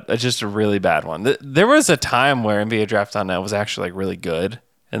 Just a really bad one. There was a time where NBADraft.net was actually really good,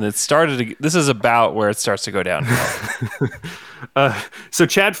 and it started to, this is about where it starts to go downhill. So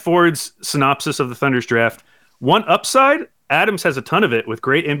Chad Ford's synopsis of the Thunder's draft. One upside, Adams has a ton of it with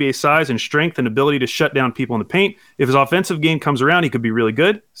great NBA size and strength and ability to shut down people in the paint. If his offensive game comes around, he could be really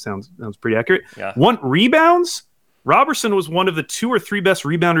good. Sounds pretty accurate. Yeah. One, rebounds. Robertson was one of the 2 or 3 best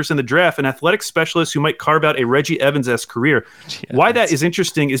rebounders in the draft, an athletic specialist who might carve out a Reggie Evans-esque career. Why that is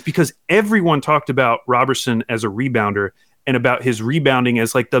interesting is because everyone talked about Robertson as a rebounder and about his rebounding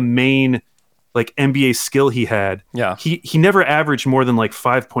as the main NBA skill he had. Yeah. He never averaged more than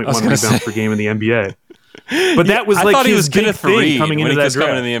 5.1 rebounds per game in the NBA. But that was I thought he was his big Kenneth thing Faried coming when into he that was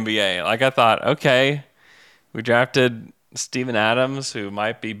coming draft. in the NBA. I thought, okay, we drafted Steven Adams, who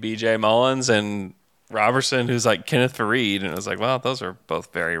might be BJ Mullins, and Robertson, who's Kenneth Faried, and it was well, those are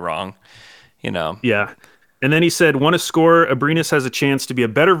both very wrong, Yeah. And then he said, want to score, Abrines has a chance to be a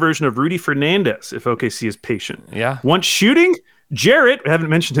better version of Rudy Fernandez if OKC is patient. Yeah. Want shooting? Jarrett, I haven't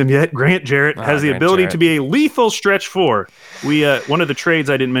mentioned him yet, Grant Jarrett, has the ability to be a lethal stretch 4. We one of the trades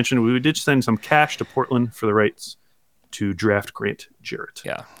I didn't mention, we did send some cash to Portland for the rights to draft Grant Jarrett.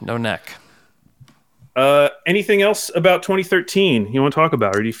 Yeah, no neck. Anything else about 2013 you want to talk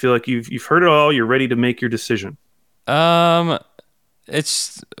about, or do you feel like you've heard it all, you're ready to make your decision? We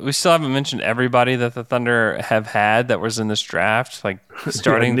still haven't mentioned everybody that the Thunder have had that was in this draft, starting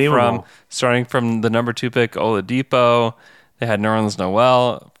from the number 2 pick, Oladipo. They had Nerlens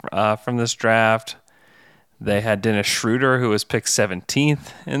Noel from this draft. They had Dennis Schroeder, who was picked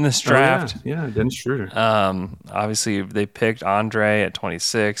 17th in this draft. Oh, yeah, Dennis Schroeder. Obviously, they picked Andre at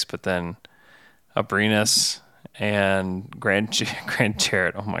 26, but then Abrines and Grant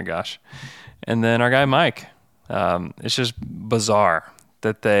Jarrett. Oh, my gosh. And then our guy Mike. It's just bizarre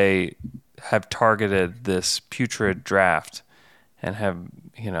that they have targeted this putrid draft and have,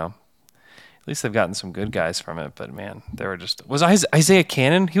 at least they've gotten some good guys from it, but man, they were just... Was Isaiah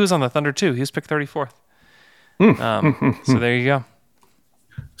Cannon? He was on the Thunder too. He was picked 34th. So there you go.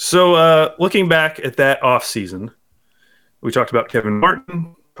 So looking back at that offseason, we talked about Kevin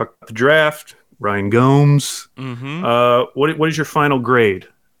Martin, talked about the draft, Ryan Gomes. Mm-hmm. What is your final grade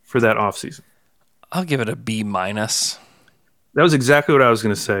for that offseason? I'll give it a B-. That was exactly what I was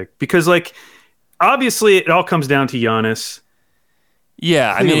going to say. Because, obviously it all comes down to Giannis.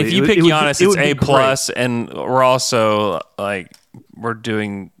 Yeah, I mean, if you pick Giannis, it's A+, and we're also we're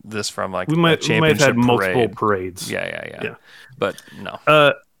doing this from we might have had multiple parades. Yeah. But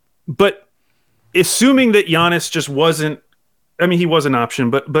no. But assuming that Giannis just wasn't, I mean, he was an option,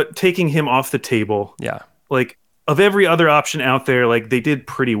 but taking him off the table. Yeah. Of every other option out there, they did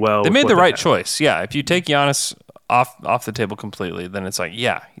pretty well. They made the right choice. Yeah, if you take Giannis off the table completely, then it's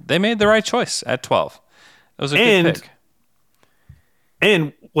yeah, they made the right choice at 12. It was a good pick.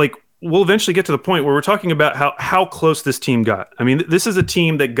 And we'll eventually get to the point where we're talking about how close this team got. I mean, this is a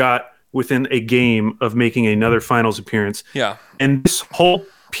team that got within a game of making another finals appearance. Yeah. And this whole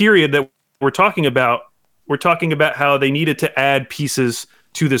period that we're talking about how they needed to add pieces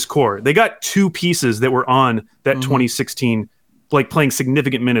to this core. They got 2 pieces that were on that 2016, playing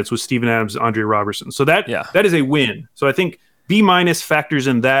significant minutes with Steven Adams and Andre Robertson. So that is a win. So I think B- factors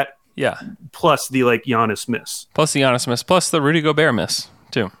in that. Yeah. Plus the Giannis miss. Plus the Rudy Gobert miss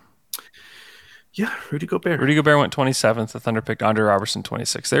too. Yeah, Rudy Gobert. Rudy Gobert went 27th. The Thunder picked Andre Robertson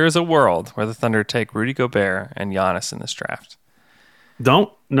 26th. There is a world where the Thunder take Rudy Gobert and Giannis in this draft.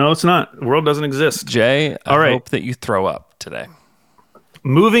 No, it's not. The world doesn't exist. Jay, I hope that you throw up today.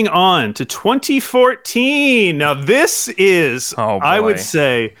 Moving on to 2014. Now this is, I would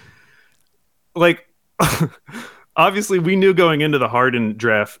say, obviously we knew going into the Harden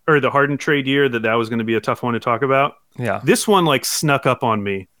draft or the Harden trade year that was going to be a tough one to talk about. Yeah. This one like snuck up on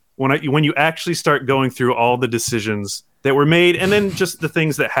me when you actually start going through all the decisions that were made and then just the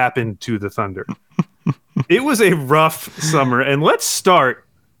things that happened to the Thunder. It was a rough summer, and let's start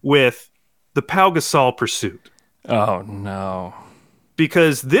with the Pau Gasol pursuit. Oh no.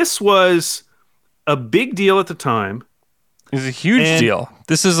 Because this was a big deal at the time. It was a huge deal.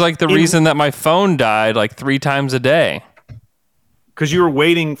 This is like the reason that my phone died like 3 times a day. Because you were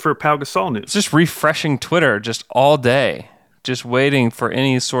waiting for Pau Gasol news. Just refreshing Twitter just all day. Just waiting for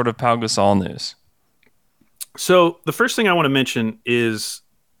any sort of Pau Gasol news. So the first thing I want to mention is,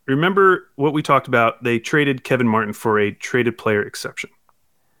 remember what we talked about? They traded Kevin Martin for a traded player exception.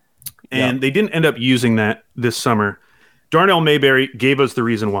 And they didn't end up using that this summer. Darnell Mayberry gave us the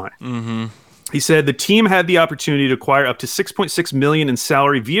reason why. Mm-hmm. He said the team had the opportunity to acquire up to $6.6 million in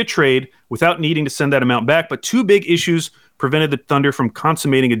salary via trade without needing to send that amount back, but 2 big issues prevented the Thunder from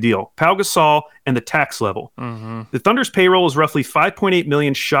consummating a deal: Pau Gasol and the tax level. Mm-hmm. The Thunder's payroll is roughly $5.8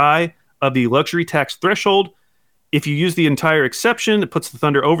 million shy of the luxury tax threshold. If you use the entire exception, it puts the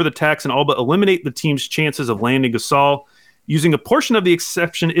Thunder over the tax and all but eliminate the team's chances of landing Gasol. Using a portion of the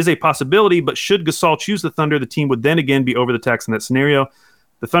exception is a possibility, but should Gasol choose the Thunder, the team would then again be over the tax in that scenario.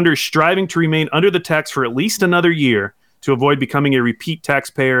 The Thunder is striving to remain under the tax for at least another year to avoid becoming a repeat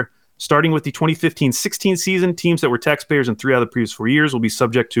taxpayer. Starting with the 2015-16 season, teams that were taxpayers in 3 out of the previous 4 years will be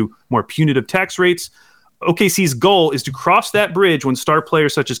subject to more punitive tax rates. OKC's goal is to cross that bridge when star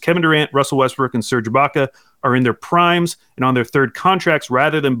players such as Kevin Durant, Russell Westbrook, and Serge Ibaka are in their primes and on their 3rd contracts,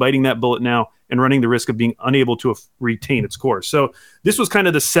 rather than biting that bullet now and running the risk of being unable to retain its core. So this was kind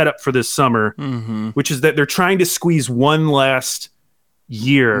of the setup for this summer, which is that they're trying to squeeze one last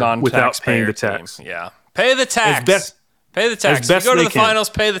year without paying the tax. Team. Yeah. Pay the tax. Pay the tax. If you go to the finals,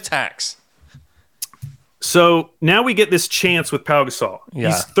 pay the tax. So now we get this chance with Pau Gasol. Yeah.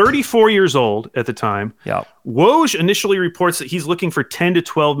 He's 34 years old at the time. Yeah. Woj initially reports that he's looking for $10 to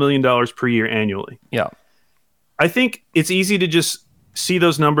 $12 million per year annually. Yeah. I think it's easy to just see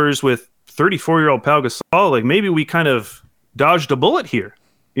those numbers with 34-year-old Pau Gasol. Like, maybe we kind of dodged a bullet here,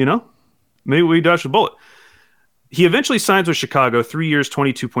 you know? Maybe we dodged a bullet. He eventually signs with Chicago, 3 years,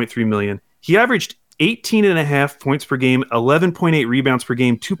 $22.3 million. He averaged 18.5 points per game, 11.8 rebounds per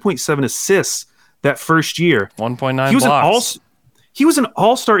game, 2.7 assists that first year. 1.9 blocks. He was an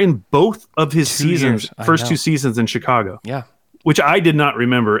all-star in both of his first 2 seasons in Chicago. Yeah. Which I did not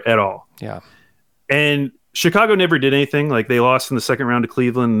remember at all. Yeah. And Chicago never did anything. Like, they lost in the second round to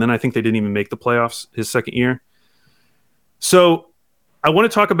Cleveland, and then I think they didn't even make the playoffs his second year. So I want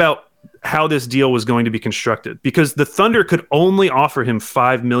to talk about how this deal was going to be constructed, because the Thunder could only offer him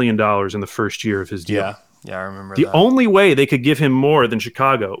 $5 million in the first year of his deal. Yeah, I remember the that. only way they could give him more than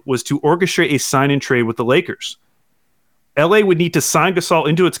Chicago was to orchestrate a sign-and trade with the Lakers. LA would need to sign Gasol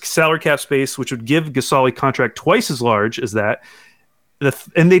into its salary cap space, which would give Gasol a contract twice as large as that.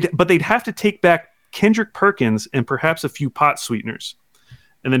 But they'd have to take back Kendrick Perkins and perhaps a few pot sweeteners.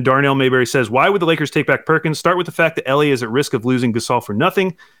 And then Darnell Mayberry says, why would the Lakers take back Perkins? Start with the fact that LA is at risk of losing Gasol for nothing.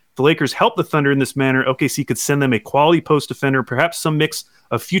 If the Lakers help the Thunder in this manner, OKC could send them a quality post defender, perhaps some mix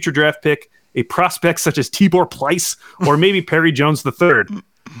of future draft pick, a prospect such as Tibor Pleiss, or maybe Perry Jones III.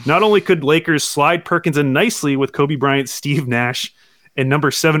 Not only could Lakers slide Perkins in nicely with Kobe Bryant, Steve Nash, and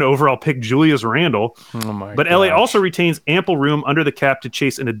number 7 overall pick Julius Randle, but LA also retains ample room under the cap to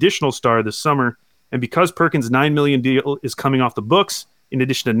chase an additional star this summer. And because Perkins' $9 million deal is coming off the books, in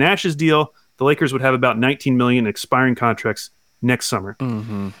addition to Nash's deal, the Lakers would have about $19 million in expiring contracts next summer.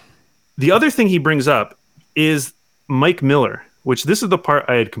 Mm-hmm. The other thing he brings up is Mike Miller, which this is the part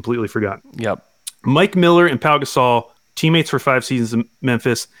I had completely forgotten. Yep. Mike Miller and Pau Gasol, teammates for 5 seasons in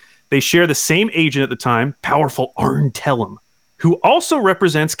Memphis. They share the same agent at the time, powerful Arn Tellem, who also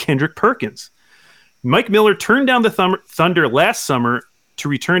represents Kendrick Perkins. Mike Miller turned down the Thunder last summer to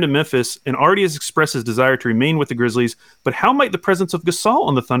return to Memphis and already has expressed his desire to remain with the Grizzlies. But how might the presence of Gasol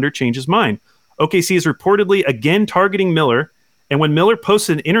on the Thunder change his mind? OKC is reportedly again targeting Miller, and when Miller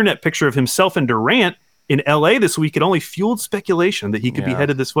posted an internet picture of himself and Durant in LA this week, it only fueled speculation that he could be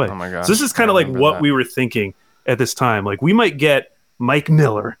headed this way. Oh my gosh. So this is kind of like what we were thinking at this time. Like, we might get Mike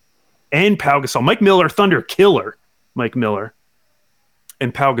Miller and Pau Gasol. Mike Miller, Thunder killer. Mike Miller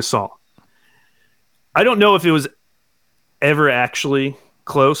and Pau Gasol. I don't know if it was ever actually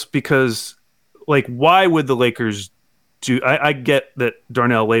close, because, like, why would the Lakers do? I get that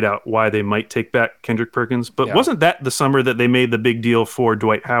Darnell laid out why they might take back Kendrick Perkins, but wasn't that the summer that they made the big deal for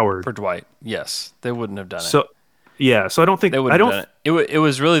Dwight Howard? For Dwight, yes, they wouldn't have done it. So I don't think they would have done it. It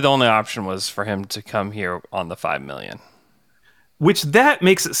was really the only option was for him to come here on the $5 million, which that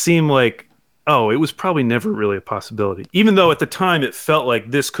makes it seem like oh, it was probably never really a possibility. Even though at the time it felt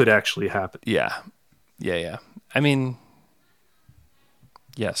like this could actually happen. Yeah. I mean,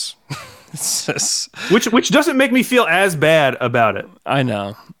 yes. Which doesn't make me feel as bad about it. I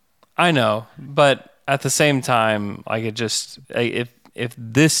know. But at the same time, like if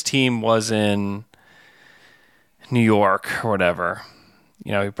this team was in New York or whatever,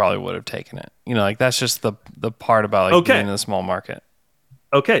 he probably would have taken it. Like that's just the part about being in a small market.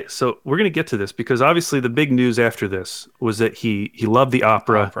 Okay, so we're going to get to this because obviously the big news after this was that he loved the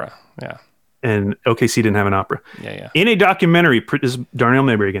opera. Yeah. And OKC didn't have an opera. Yeah. In a documentary, this is Darnell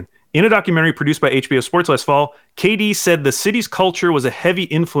Mayberry again. In a documentary produced by HBO Sports last fall, KD said the city's culture was a heavy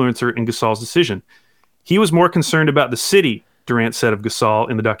influencer in Gasol's decision. He was more concerned about the city, Durant said of Gasol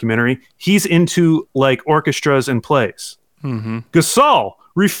in the documentary. He's into like orchestras and plays. Mm-hmm. Gasol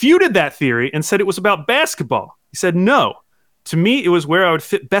refuted that theory and said it was about basketball. He said, no. To me, it was where I would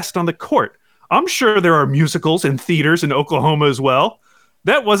fit best on the court. I'm sure there are musicals and theaters in Oklahoma as well.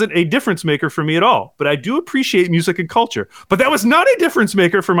 That wasn't a difference maker for me at all, but I do appreciate music and culture. But that was not a difference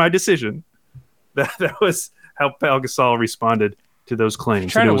maker for my decision. That was how Pau Gasol responded to those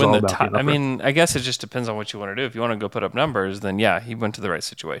claims. Trying to win the title. I mean, I guess it just depends on what you want to do. If you want to go put up numbers, then yeah, he went to the right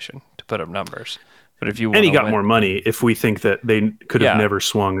situation to put up numbers. But if you want and he got more money if we think that they could have never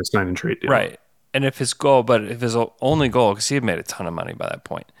swung a sign and trade deal. Right. And if his only goal, because he had made a ton of money by that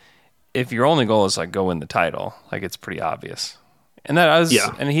point, if your only goal is like go win the title, like it's pretty obvious. And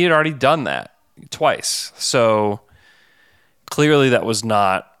and he had already done that twice. So clearly that was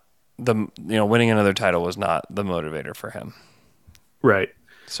not winning another title was not the motivator for him. Right.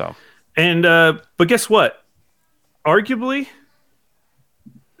 So, and, but guess what? Arguably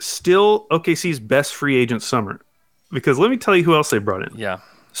still OKC's best free agent summer, because let me tell you who else they brought in. Yeah.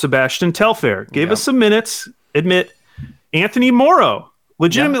 Sebastian Telfair gave us some minutes. Admit Anthony Morrow,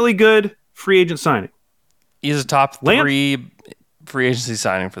 legitimately good free agent signing. He's a top 3 free agency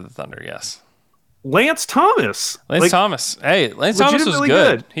signing for the Thunder. Yes. Lance Thomas. Thomas. Hey, Lance Thomas was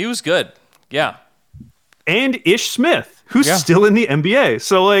good. He was good. Yeah. And Ish Smith, who's still in the NBA.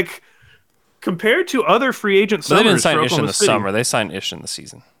 So like compared to other free agent summers, they didn't sign Ish in the summer. They signed Ish in the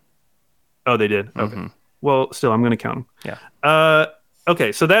season. Oh, they did. Okay. Mm-hmm. Well, still, I'm going to count them. Yeah.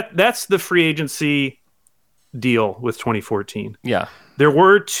 Okay, so that's the free agency deal with 2014. Yeah. There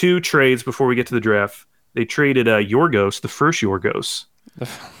were 2 trades before we get to the draft. They traded Yorgos, the first Yorgos.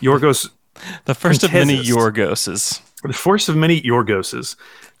 Yorgos. The first of many Yorgoses. The first of many Yorgoses.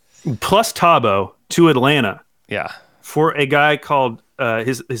 Plus Tabo to Atlanta. Yeah. For a guy called,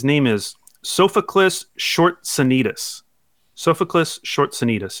 his name is Sophocles Shortsanitis. Sophocles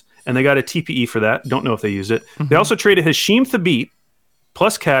Shortsanitis. And they got a TPE for that. Don't know if they used it. Mm-hmm. They also traded Hasheem Thabit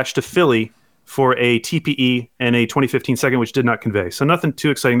plus cash to Philly for a TPE and a 2015 second, which did not convey. So nothing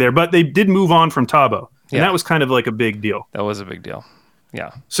too exciting there. But they did move on from Tabo. And that was kind of like a big deal. That was a big deal.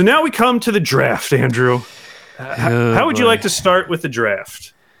 Yeah. So now we come to the draft, Andrew. How would you like to start with the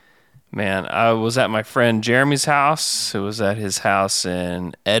draft? Man, I was at my friend Jeremy's house. It was at his house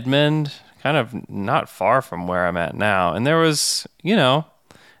in Edmond, kind of not far from where I'm at now. And there was, there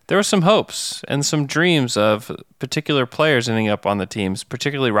were some hopes and some dreams of particular players ending up on the teams,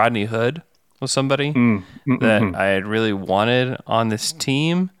 particularly Rodney Hood was somebody that I had really wanted on this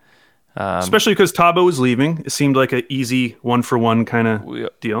team. Especially because Tabo was leaving. It seemed like an easy one-for-one kind of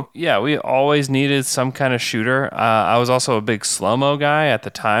deal. Yeah, we always needed some kind of shooter. I was also a big slow-mo guy at the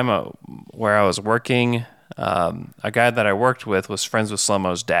time where I was working. A guy that I worked with was friends with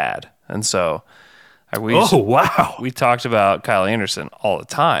Slow-Mo's dad. And so we talked about Kyle Anderson all the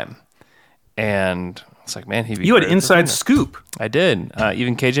time. And it's like, man, you had inside scoop. I did.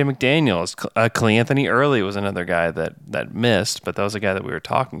 Even KJ McDaniels, Cle Anthony Early was another guy that missed, but that was a guy that we were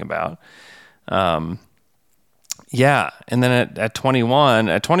talking about. Yeah, and then at 21,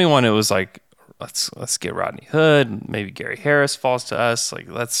 it was like, let's get Rodney Hood. Maybe Gary Harris falls to us. Like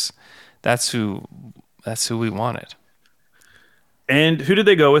that's who we wanted. And who did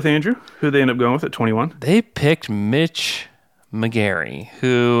they go with, Andrew? Who did they end up going with at 21? They picked Mitch McGary,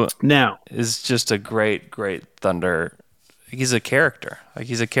 who now is just a great Thunder. He's a character. Like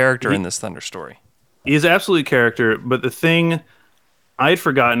he's a character in this Thunder story. He's absolutely a character, but the thing I had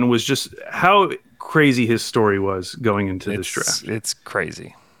forgotten was just how crazy his story was going into this draft. It's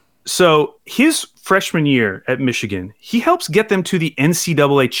crazy. So his freshman year at Michigan, he helps get them to the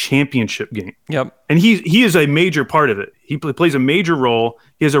NCAA championship game. Yep. And he is a major part of it. He plays a major role.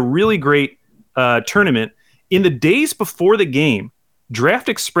 He has a really great tournament. In the days before the game, Draft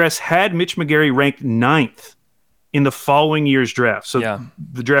Express had Mitch McGary ranked 9th in the following year's draft. So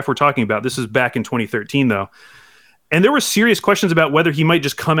the draft we're talking about, this is back in 2013, though. And there were serious questions about whether he might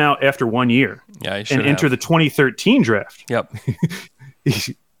just come out after 1 year and enter the 2013 draft. Yep.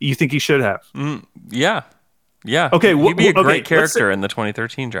 You think he should have? Yeah. Okay. He'd be a great character in the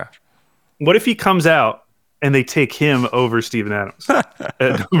 2013 draft. What if he comes out and they take him over Steven Adams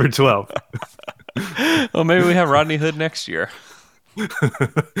at number 12? Well, maybe we have Rodney Hood next year.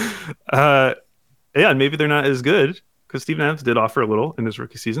 Yeah, maybe they're not as good because Steven Adams did offer a little in his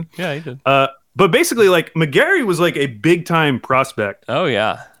rookie season. Yeah, he did. But basically, like, McGarry was like a big-time prospect. Oh,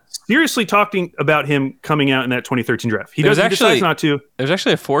 yeah. Seriously talking about him coming out in that 2013 draft. He decides not to. There's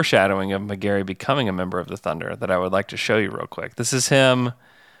actually a foreshadowing of McGarry becoming a member of the Thunder that I would like to show you real quick. This is him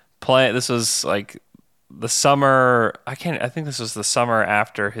playing. This was like the summer. I think this was the summer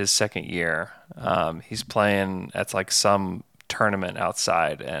after his second year. He's playing at like some tournament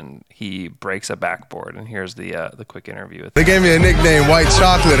outside, and he breaks a backboard. And here's the quick interview. They gave me a nickname, White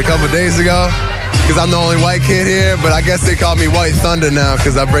Chocolate, a couple days ago because I'm the only white kid here, but I guess they call me White Thunder now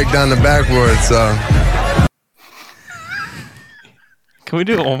because I break down the backboard. So, can we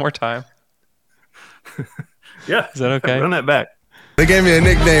do it one more time? Yeah, is that okay? Run that back. They gave me a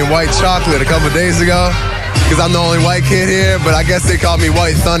nickname, White Chocolate, a couple days ago because I'm the only white kid here, but I guess they call me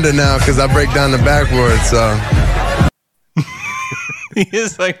White Thunder now because I break down the backboard. So. He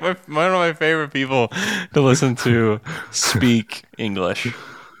is like one of my favorite people to listen to speak English.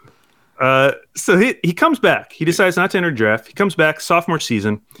 So he comes back. He decides not to enter draft. He comes back sophomore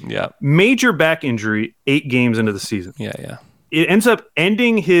season. Yeah. Major back injury 8 games into the season. Yeah. It ends up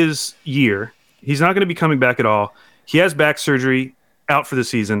ending his year. He's not going to be coming back at all. He has back surgery, out for the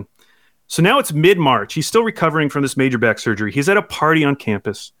season. So now it's mid-March. He's still recovering from this major back surgery. He's at a party on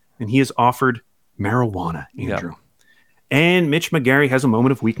campus, and he is offered marijuana, Andrew. Yep. And Mitch McGarry has a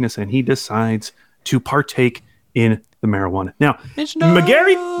moment of weakness, and he decides to partake in the marijuana. Now,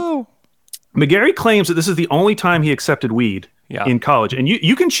 McGarry claims that this is the only time he accepted weed in college. And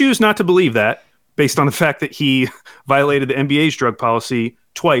you can choose not to believe that based on the fact that he violated the NBA's drug policy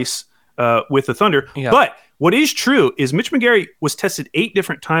twice with the Thunder. Yeah. But what is true is Mitch McGarry was tested 8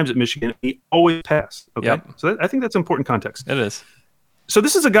 different times at Michigan. He always passed. Okay, Yep. So I think that's important context. It is. So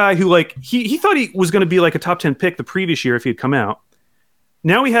this is a guy who, like, he thought he was going to be like a top 10 pick the previous year if he had come out.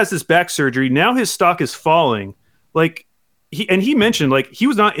 Now he has this back surgery. Now his stock is falling. Like, he mentioned, like, he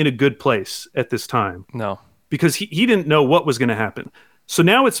was not in a good place at this time. No. Because he didn't know what was going to happen. So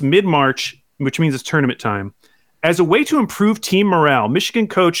now it's mid-March, which means it's tournament time. As a way to improve team morale, Michigan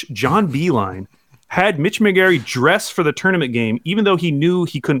coach John Beilein had Mitch McGarry dress for the tournament game, even though he knew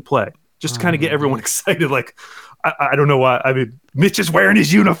he couldn't play, just to kind of get everyone excited. Like, I don't know why. I mean, Mitch is wearing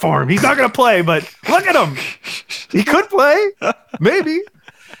his uniform. He's not going to play, but look at him. He could play. Maybe.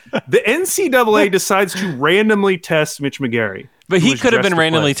 The NCAA decides to randomly test Mitch McGarry. But he could have been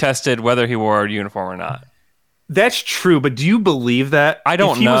randomly tested whether he wore a uniform or not. That's true, but do you believe that? I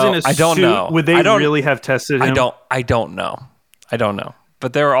don't if he know. Was in a I don't suit, know. Would they really have tested him? I don't know.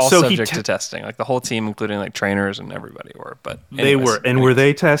 But they were all subject to testing. Like the whole team, including like trainers and everybody were. But anyways, they were. And were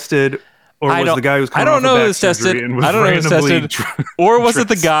they tested? Or was the guy who was coming off who was tested. I don't know who was tested. Or was it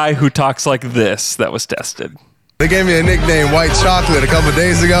the guy who talks like this that was tested? They gave me a nickname, White Chocolate, a couple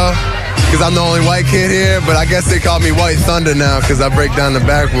days ago because I'm the only white kid here, but I guess they call me White Thunder now because I break down the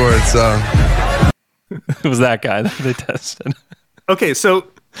backboard. So it was that guy that they tested. Okay, so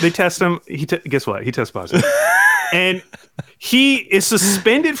they test him. Guess what? He tests positive. And he is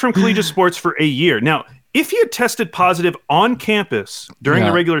suspended from collegiate sports for a year. Now, if he had tested positive on campus during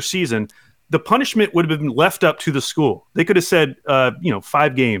the regular season, the punishment would have been left up to the school. They could have said,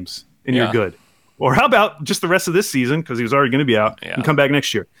 5 games and you're good. Or how about just the rest of this season, because he was already going to be out, and come back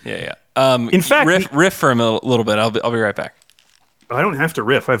next year. Yeah. In fact, riff for a little bit. I'll be right back. I don't have to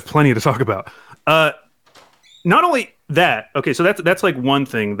riff. I have plenty to talk about. Not only that, okay, so that's like one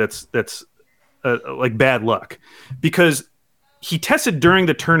thing that's like bad luck, because he tested during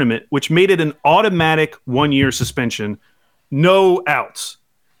the tournament, which made it an automatic 1-year suspension, no outs.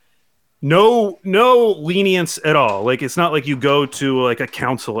 No lenience at all. Like, it's not like you go to like a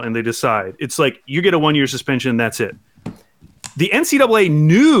council and they decide. It's like you get a 1-year suspension, that's it. The NCAA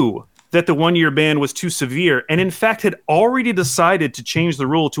knew that the 1-year ban was too severe and in fact had already decided to change the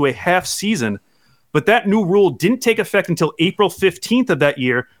rule to a half season. But that new rule didn't take effect until April 15th of that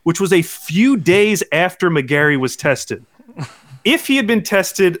year, which was a few days after McGarry was tested. If he had been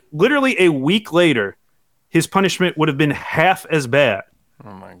tested literally a week later, his punishment would have been half as bad.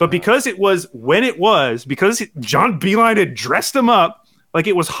 Oh my God. But because it was when it was, because John Beilein had dressed him up like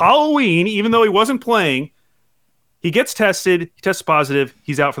it was Halloween, even though he wasn't playing, he gets tested, he tests positive,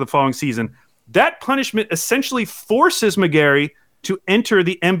 he's out for the following season. That punishment essentially forces McGarry to enter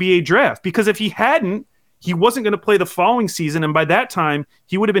the NBA draft, because if he hadn't, he wasn't going to play the following season, and by that time,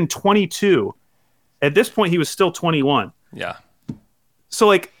 he would have been 22. At this point, he was still 21. Yeah. So,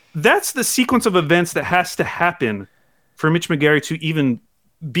 like, that's the sequence of events that has to happen for Mitch McGary to even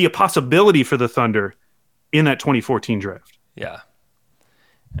be a possibility for the Thunder in that 2014 draft. Yeah.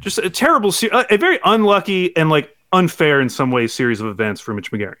 Just a terrible, a very unlucky and, like, unfair in some ways series of events for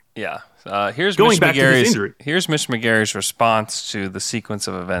Mitch McGary. Yeah. Here's Going Mitch back to his McGary's injury. Here's Mitch McGary's response to the sequence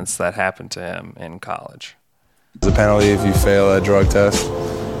of events that happened to him in college. It's a penalty if you fail a drug test.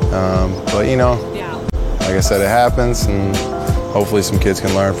 But, you know, like I said, it happens, and hopefully some kids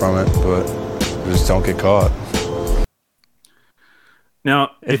can learn from it, but just don't get caught.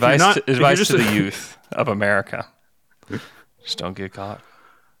 Now, advice to the youth of America. Just don't get caught.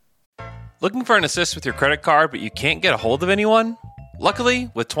 Looking for an assist with your credit card, but you can't get a hold of anyone? Luckily,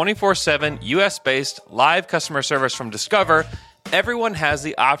 with 24/7 US-based live customer service from Discover, everyone has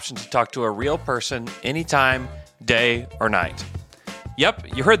the option to talk to a real person anytime, day or night.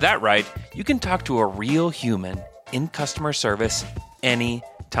 Yep, you heard that right. You can talk to a real human in customer service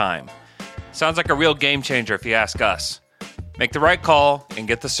anytime. Sounds like a real game changer if you ask us. Make the right call and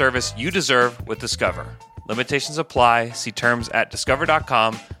get the service you deserve with Discover. Limitations apply. See terms at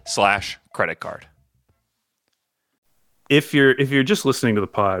discover.com/creditcard. If you're just listening to the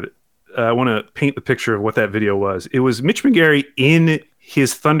pod, I want to paint the picture of what that video was. It was Mitch McGary in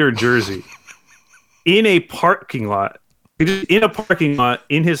his Thunder jersey in a parking lot. In a parking lot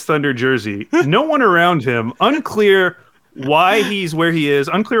in his Thunder jersey. No one around him. Unclear why he's where he is.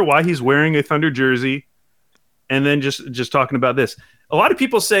 Unclear why he's wearing a Thunder jersey. And then just talking about this. A lot of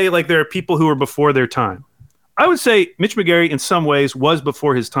people say like there are people who are before their time. I would say Mitch McGary in some ways was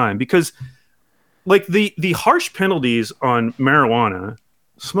before his time because like the harsh penalties on marijuana,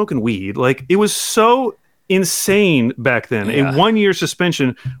 smoking weed, like it was so insane back then. A 1-year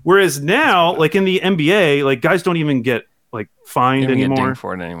suspension. Whereas now, like in the NBA, like guys don't even get like fined anymore. Get dinged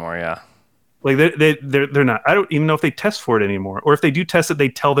for it anymore, yeah. Like they're not. I don't even know if they test for it anymore, or if they do test it, they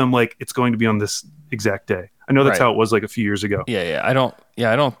tell them like it's going to be on this exact day. I know that's how it was like a few years ago. Yeah. I don't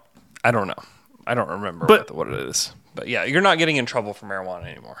know. I don't remember what it is. But yeah, you're not getting in trouble for marijuana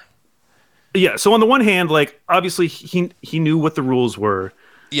anymore. Yeah. So on the one hand, like obviously he knew what the rules were.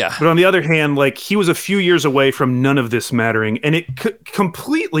 Yeah. But on the other hand, like he was a few years away from none of this mattering, and it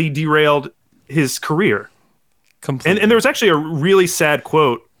completely derailed his career. Completely. And there was actually a really sad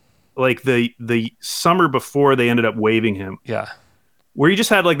quote, like the summer before they ended up waiving him. Yeah. Where he just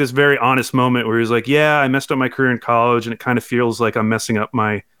had like this very honest moment where he was like, yeah, I messed up my career in college, and it kind of feels like I'm messing up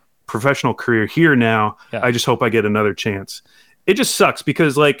my professional career here now. Yeah. I just hope I get another chance. It just sucks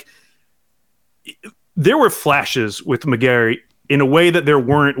because like there were flashes with McGary in a way that there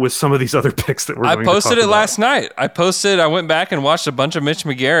weren't with some of these other picks that we're going to talk about. I posted it last night. I went back and watched a bunch of Mitch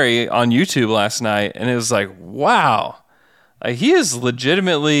McGary on YouTube last night, and it was like, wow. Like, he is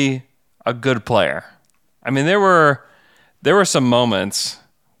legitimately a good player. I mean, there were some moments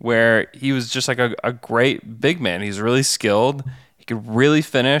where he was just like a great big man. He's really skilled. He could really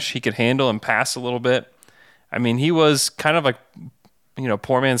finish. He could handle and pass a little bit. I mean, he was kind of like,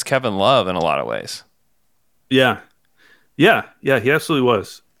 poor man's Kevin Love in a lot of ways. Yeah. Yeah, he absolutely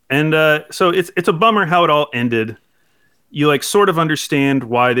was. And so it's a bummer how it all ended. You like sort of understand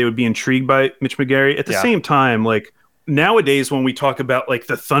why they would be intrigued by Mitch McGary. At the same time, like nowadays when we talk about like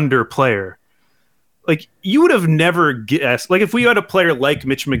the Thunder player, like you would have never guessed, like if we had a player like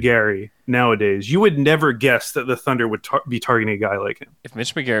Mitch McGary nowadays, you would never guess that the Thunder would be targeting a guy like him. If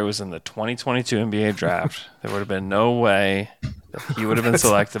Mitch McGary was in the 2022 NBA draft, there would have been no way that he would have been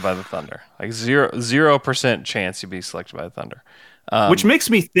selected by the Thunder. Like 0% chance he'd be selected by the Thunder. Which makes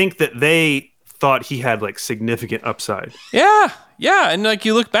me think that they thought he had like significant upside. Yeah. And like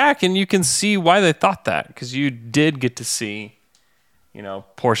you look back and you can see why they thought that, because you did get to see,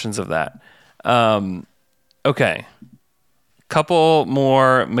 portions of that. Okay. Couple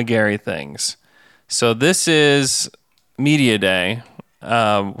more McGary things. So this is Media Day.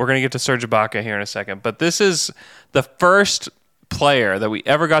 We're going to get to Serge Ibaka here in a second, but this is the first player that we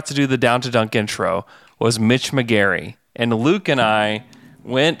ever got to do the Down to Dunk intro was Mitch McGary. And Luke and I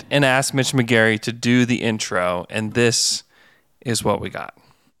went and asked Mitch McGary to do the intro, and this is what we got.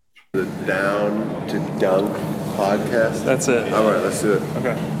 The Down to Dunk podcast? That's it. All right, let's do it.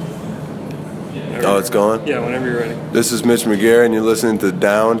 Okay. Oh, it's going? Yeah, whenever you're ready. This is Mitch McGary, and you're listening to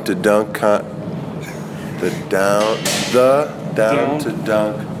Down to Dunk Down to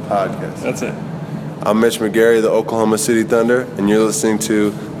Dunk podcast. That's it. I'm Mitch McGary, the Oklahoma City Thunder, and you're listening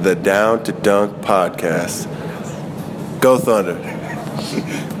to the Down to Dunk podcast. Go Thunder.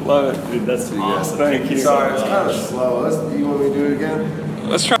 Love it. Dude, that's awesome. Thank you. Sorry, it's kind of slow. Do you want me to do it again?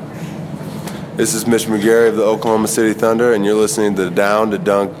 Let's try. This is Mitch McGary of the Oklahoma City Thunder, and you're listening to the Down to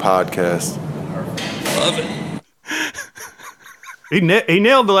Dunk podcast. Love it. He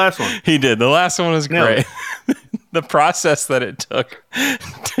nailed the last one. He did. The last one was great. The process that it took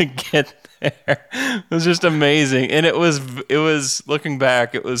to get there was just amazing. And it was looking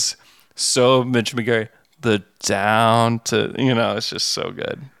back, it was so Mitch McGary. The down to, it's just so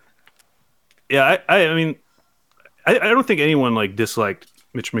good. Yeah, I mean, I don't think anyone disliked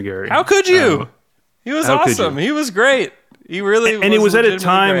Mitch McGary. How could you? He was awesome. He was great. He really was. And it was at a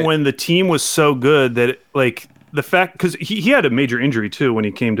time great. when the team was so good that the fact, because he had a major injury too when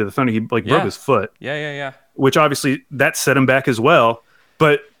he came to the Thunder. He broke his foot. Yeah. Which obviously that set him back as well.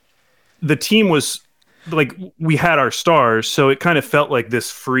 But the team was we had our stars, so it kind of felt like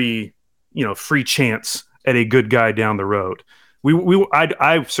this free chance at a good guy down the road.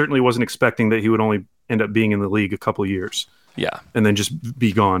 I certainly wasn't expecting that he would only end up being in the league a couple of years. Yeah. And then just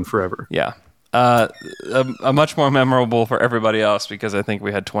be gone forever. Yeah. A much more memorable for everybody else because I think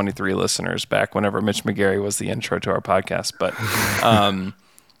we had 23 listeners back whenever Mitch McGary was the intro to our podcast. But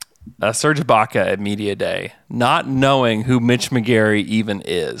Serge Ibaka at Media Day, not knowing who Mitch McGary even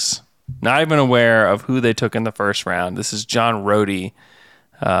is, not even aware of who they took in the first round. This is John Rohde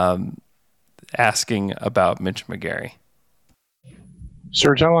asking about Mitch McGary.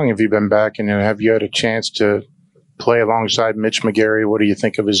 Serge, how long have you been back, and have you had a chance to play alongside Mitch McGary? What do you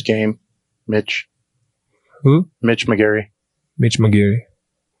think of his game, Mitch? Who? Mitch McGary. Mitch McGary.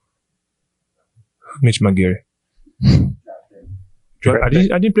 I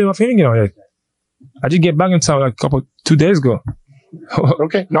didn't play my finger yet. I just get back in town 2 days ago.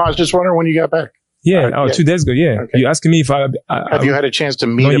 Okay. No, I was just wondering when you got back. Yeah, 2 days ago, yeah. Okay. You asking me if have you had a chance to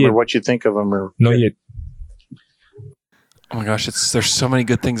meet him or what you think of him? Or not yet. Oh my gosh, there's so many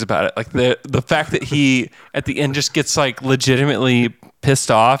good things about it. Like the fact that he at the end just gets legitimately pissed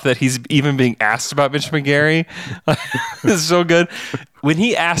off that he's even being asked about Mitch McGary. It's so good. When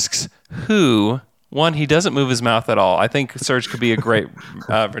he asks who, one, he doesn't move his mouth at all. I think Serge could be a great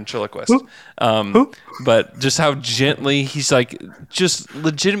ventriloquist. But just how gently he's just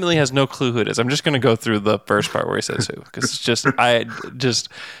legitimately has no clue who it is. I'm just going to go through the first part where he says who, because it's just, I just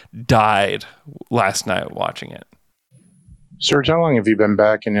died last night watching it. Serge, how long have you been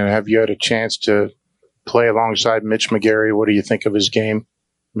back, and have you had a chance to play alongside Mitch McGary? What do you think of his game,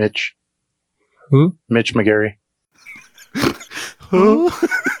 Mitch? Who? Mitch McGary. Who?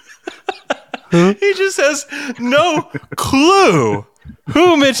 He just has no clue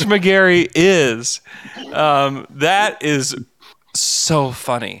who Mitch McGary is. That is so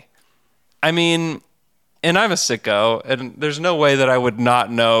funny. I mean, and I'm a sicko, and there's no way that I would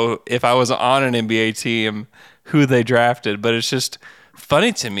not know if I was on an NBA team who they drafted, but it's just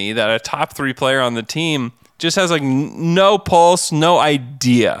funny to me that a top 3 player on the team just has no pulse, no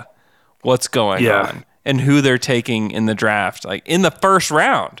idea what's going on and who they're taking in the draft. In the first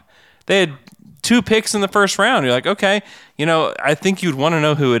round, they had 2 picks in the first round. You're like, okay, I think you'd want to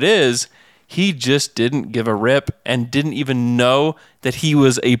know who it is. He just didn't give a rip and didn't even know that he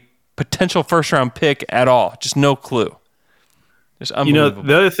was a potential first round pick at all. Just no clue. Just unbelievable.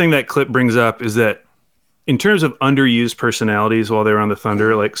 The other thing that clip brings up is that in terms of underused personalities while they were on the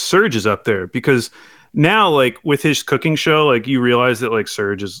Thunder, Serge is up there because now, with his cooking show, you realize that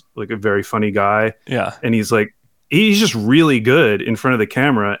Serge is a very funny guy. Yeah. And he's just really good in front of the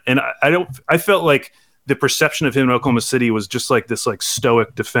camera. And I felt like the perception of him in Oklahoma City was just this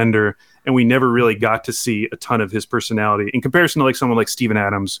stoic defender. And we never really got to see a ton of his personality in comparison to someone like Steven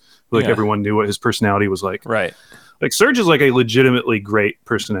Adams, who everyone knew what his personality was like. Right. Serge is a legitimately great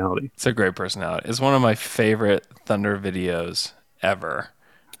personality. It's a great personality. It's one of my favorite Thunder videos ever.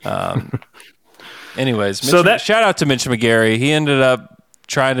 Anyways, shout out to Mitch McGary. He ended up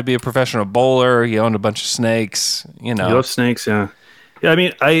trying to be a professional bowler. He owned a bunch of snakes. He loves snakes, yeah. Yeah, I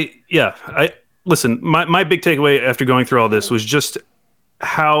mean, listen, my big takeaway after going through all this was just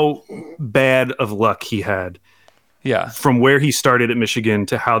how bad of luck he had. Yeah. From where he started at Michigan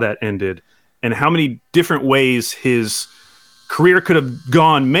to how that ended. And how many different ways his career could have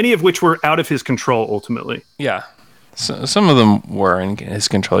gone, many of which were out of his control ultimately. Yeah. So, some of them were in his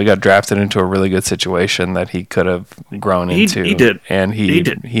control. He got drafted into a really good situation that he could have grown into. He did. And he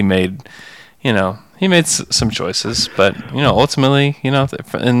made, he made some choices, but, ultimately, in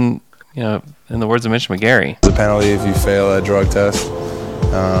the words of Mitch McGary. It's a penalty if you fail a drug test.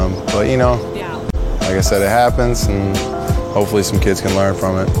 But, like I said, it happens, and hopefully some kids can learn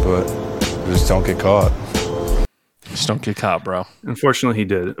from it, but just don't get caught. Just don't get caught, bro. Unfortunately, he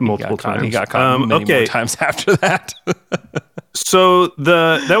did multiple times. He got caught many more times after that. So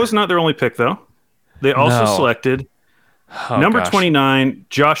that was not their only pick, though. They also selected Number 29,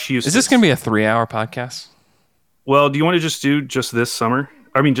 Josh Eustace. Is this going to be a 3-hour podcast? Well, do you want to just do just this summer?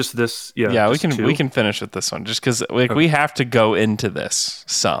 I mean, just this. Yeah. Yeah, just we can finish with this one just because we have to go into this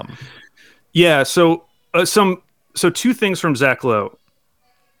some. Yeah. So two things from Zach Lowe.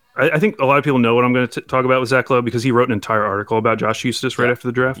 I think a lot of people know what I'm going to talk about with Zach Lowe because he wrote an entire article about Josh Eustace right after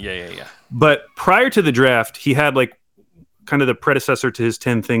the draft. Yeah. But prior to the draft, he had like kind of the predecessor to his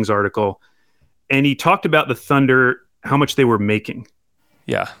 10 Things article, and he talked about the Thunder, how much they were making.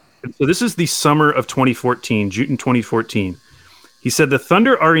 Yeah. So this is the summer of 2014, June 2014. He said the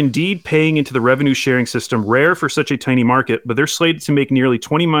Thunder are indeed paying into the revenue sharing system, rare for such a tiny market, but they're slated to make nearly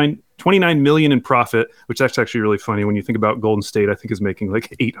 $29 million in profit, which that's actually really funny when you think about Golden State. I think is making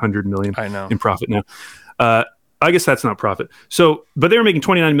like $800 million in profit now. I guess that's not profit. So, but they were making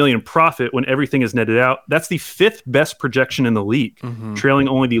 $29 million in profit when everything is netted out. That's the 5th best projection in the league, trailing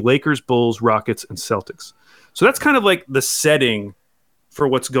only the Lakers, Bulls, Rockets, and Celtics. So that's kind of like the setting for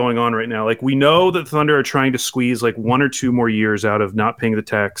what's going on right now. Like we know that the Thunder are trying to squeeze like 1 or 2 more years out of not paying the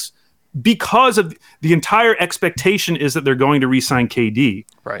tax because of the entire expectation is that they're going to re-sign KD.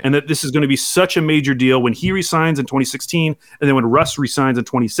 Right. And that this is going to be such a major deal when he resigns in 2016 and then when Russ resigns in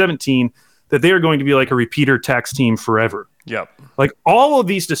 2017 that they are going to be like a repeater tax team forever. Yep. Like all of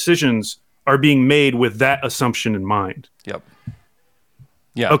these decisions are being made with that assumption in mind. Yep.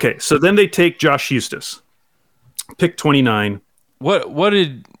 Yeah. Okay, so then they take Josh Eustace. Pick 29. What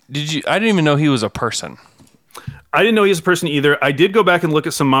did you? I didn't even know he was a person. I didn't know he was a person either. I did go back and look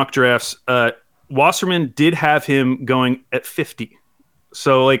at some mock drafts. Wasserman did have him going at 50.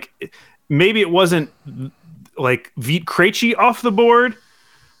 So like maybe it wasn't like Vít Krejci off the board,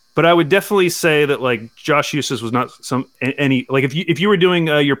 but I would definitely say that like Josh Eustace was not any like if you were doing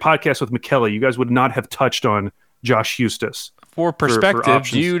your podcast with McKelly, you guys would not have touched on Josh Eustace. For perspective,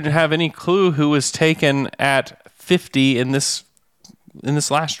 do you have any clue who was taken at 50 in this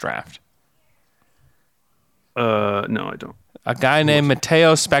last draft? No, I don't. A guy named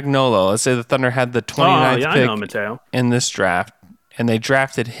Matteo Spagnuolo. Let's say the Thunder had the 29th pick I know Matteo. in this draft, and they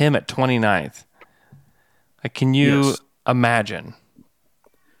drafted him at 29th. Like, can you imagine?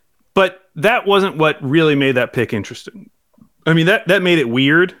 But that wasn't what really made that pick interesting. I mean, that made it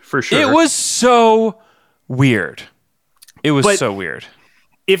weird for sure. It was so weird.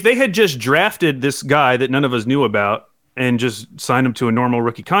 If they had just drafted this guy that none of us knew about and just signed him to a normal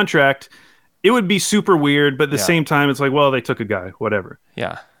rookie contract, it would be super weird. But at the same time, it's like, well, they took a guy, whatever.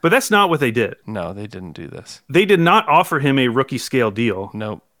 Yeah. But that's not what they did. No, they didn't do this. They did not offer him a rookie scale deal.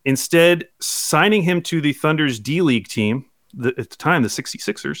 Nope. Instead, signing him to the Thunder's D-League team, at the time, the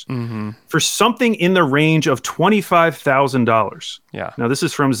 66ers, for something in the range of $25,000. Yeah. Now, this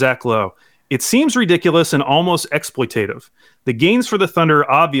is from Zach Lowe. It seems ridiculous and almost exploitative. The gains for the Thunder are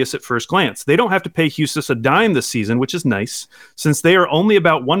obvious at first glance. They don't have to pay Eustace a dime this season, which is nice, since they are only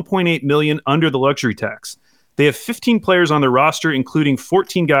about $1.8 million under the luxury tax. They have 15 players on their roster, including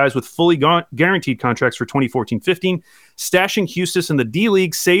 14 guys with fully guaranteed contracts for 2014-15. Stashing Eustace in the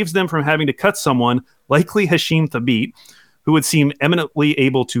D-League saves them from having to cut someone, likely Hasheem Thabeet, who would seem eminently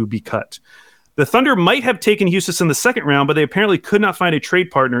able to be cut. The Thunder might have taken Eustace in the second round, but they apparently could not find a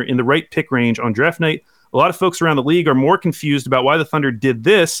trade partner in the right pick range on draft night. A lot of folks around the league are more confused about why the Thunder did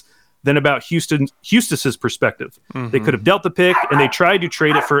this than about Eustace's perspective. They could have dealt the pick, and they tried to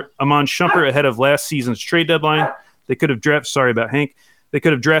trade it for Iman Shumpert ahead of last season's trade deadline. They could have They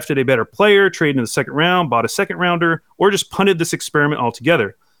could have drafted a better player, traded in the second round, bought a second rounder, or just punted this experiment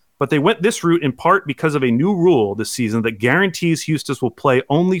altogether. But they went this route in part because of a new rule this season that guarantees Eustace will play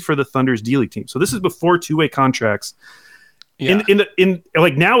only for the Thunder's D-League team. So this is before two-way contracts. Yeah. In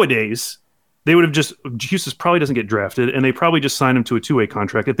like nowadays, they would have just Eustace probably doesn't get drafted, and they probably just sign him to a two-way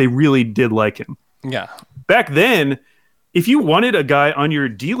contract if they really did like him. Yeah. Back then, if you wanted a guy on your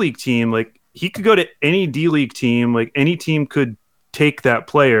D-League team, like he could go to any D-League team, like any team could take that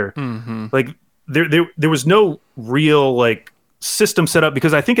player. Like there was no real like system set up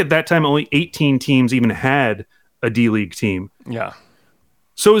because I think at that time only 18 teams even had a D-League team. Yeah.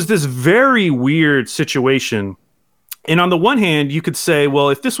 So it was this very weird situation. And on the one hand, you could say, well,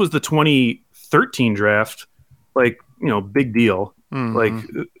 if this was the 2013 draft, like, you know, big deal. Like,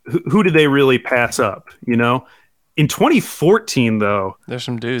 who did they really pass up, you know? In 2014, though, there's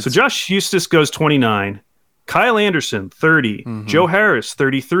some dudes. So Josh Eustace goes 29, Kyle Anderson, 30, Joe Harris,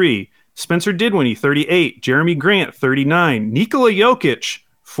 33, Spencer Dinwiddie, 38, Jeremy Grant, 39, Nikola Jokic,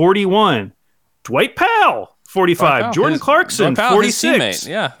 41, Dwight Powell, 45, Jordan Clarkson, 46.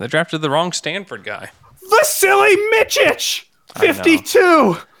 Yeah, they drafted the wrong Stanford guy. Vasily Micic,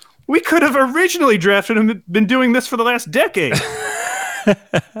 52. We could have originally drafted him, been doing this for the last decade.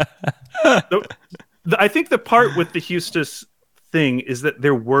 I think the part with the Hustis thing is that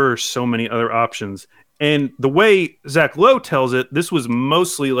there were so many other options. And the way Zach Lowe tells it, this was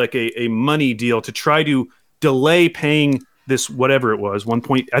mostly like a money deal to try to delay paying this, whatever it was,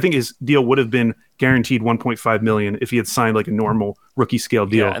 I think his deal would have been guaranteed $1.5 million if he had signed like a normal rookie scale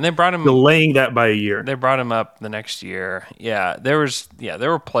deal. Yeah, and they brought him delaying that by a year. They brought him up the next year. Yeah, there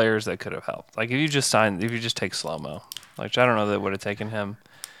were players that could have helped. Like if you just take Slow-Mo, like I don't know that it would have taken him,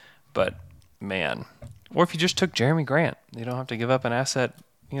 but man, or if you just took Jeremy Grant, you don't have to give up an asset,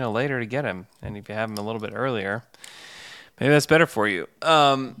 later to get him. And if you have him a little bit earlier, maybe that's better for you.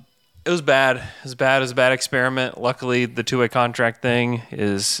 It was bad. It was a bad experiment. Luckily, the two-way contract thing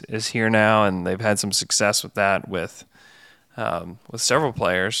is here now, and they've had some success with that with several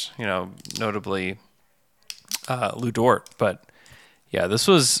players, notably Lou Dort. But yeah, this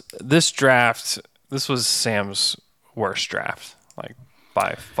was Sam's worst draft, like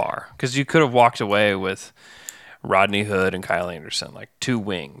by far, because you could have walked away with Rodney Hood and Kyle Anderson, like two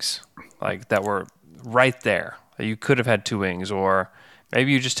wings, like that were right there. You could have had two wings, or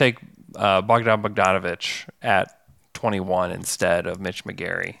maybe you just take Bogdan Bogdanovic at 21 instead of Mitch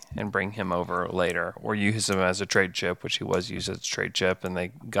McGary and bring him over later, or use him as a trade chip, which he was used as a trade chip, and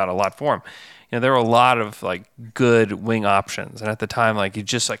they got a lot for him. There were a lot of like good wing options, and at the time, like you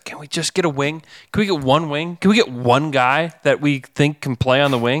just like, can we just get a wing? Can we get one wing? Can we get one guy that we think can play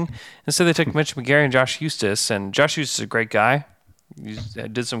on the wing? And so they took Mitch McGary and Josh Hustis, and Josh Hustis is a great guy. He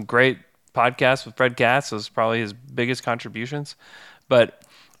did some great podcasts with Fred Katz. Those was probably his biggest contributions, but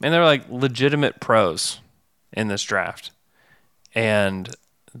man, they're like legitimate pros in this draft, and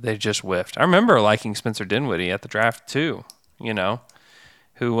they just whiffed. I remember liking Spencer Dinwiddie at the draft too,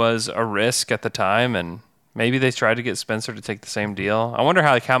 who was a risk at the time, and maybe they tried to get Spencer to take the same deal. I wonder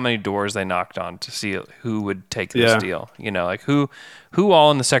how many doors they knocked on to see who would take this deal. Like who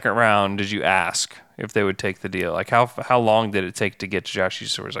all in the second round did you ask if they would take the deal? Like how long did it take to get to Josh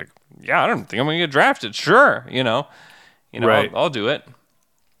Hustis? Where it's like, yeah, I don't think I'm going to get drafted. Sure, Right. I'll do it.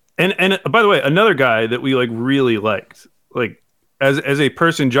 And by the way, another guy that we like really liked, like as a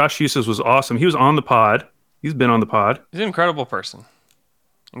person, Josh Hustis was awesome. He was on the pod. He's been on the pod. He's an incredible person.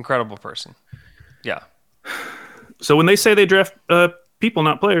 Yeah. So when they say they draft people,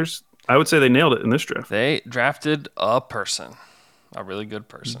 not players, I would say they nailed it in this draft. They drafted a person, a really good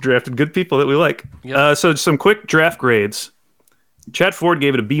person. Drafted good people that we like. Yep. So some quick draft grades. Chad Ford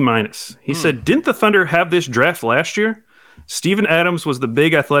gave it a B-. He said, didn't the Thunder have this draft last year? Steven Adams was the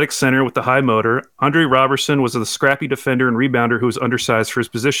big athletic center with the high motor. Andre Robertson was the scrappy defender and rebounder who was undersized for his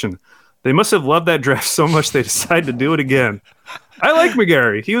position. They must have loved that draft so much they decided to do it again. I like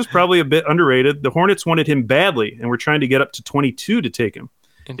McGary. He was probably a bit underrated. The Hornets wanted him badly and were trying to get up to 22 to take him.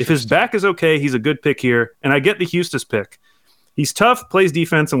 If his back is okay, he's a good pick here, and I get the Hustis pick. He's tough, plays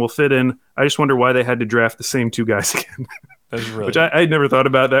defense, and will fit in. I just wonder why they had to draft the same two guys again. Really which I never thought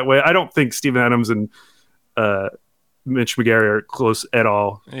about that way. I don't think Steven Adams and Mitch McGary are close at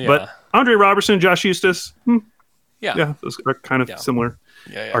all. Yeah. But Andre Robertson, Josh Hustis, yeah, those are kind of similar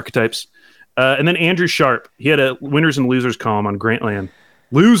yeah. archetypes. And then Andrew Sharp, he had a winners and losers column on Grantland.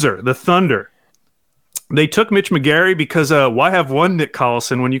 Loser, the Thunder. They took Mitch McGary because why have one Nick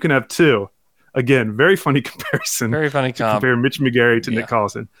Collison when you can have two? Again, very funny comparison. Very funny comp. Compare Mitch McGary to Nick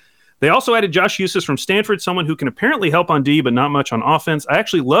Collison. They also added Josh Hustis from Stanford, someone who can apparently help on D, but not much on offense. I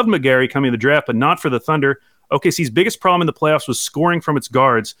actually loved McGary coming to the draft, but not for the Thunder. OKC's biggest problem in the playoffs was scoring from its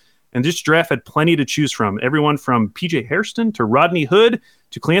guards, and this draft had plenty to choose from. Everyone from PJ Hairston to Rodney Hood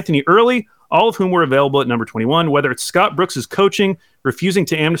to Cleanthony Early, all of whom were available at number 21. Whether it's Scott Brooks' coaching, refusing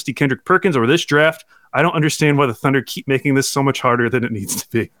to amnesty Kendrick Perkins, or this draft, I don't understand why the Thunder keep making this so much harder than it needs to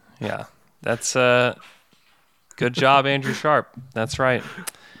be. Yeah, that's good job, Andrew Sharp. That's right.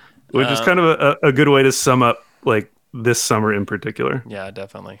 Which is kind of a good way to sum up like this summer in particular. Yeah,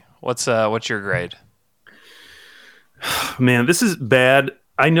 definitely. What's your grade? Man, this is bad.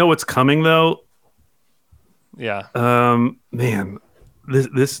 I know what's coming though. Yeah. Man,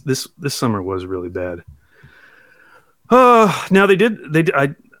 this summer was really bad. Now they did.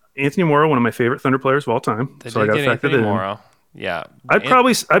 Anthony Morrow, one of my favorite Thunder players of all time. So I got to factor that in. Morrow. Yeah. I'd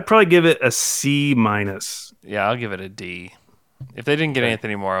probably give it a C-. Yeah, I'll give it a D. If they didn't get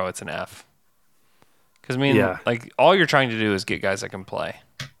Anthony Morrow, it's an F. Because like all you're trying to do is get guys that can play,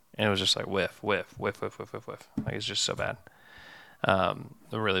 and it was just like whiff. Like it's just so bad. A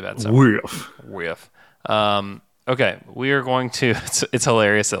really bad summer. Whiff. Okay, we are going to. It's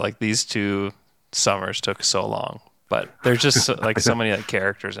hilarious that like these two summers took so long, but there's just like so many like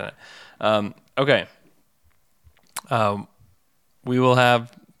characters in it. Okay. We will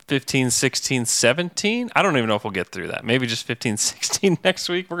have 15, 16, 17. I don't even know if we'll get through that. Maybe just 15, 16 next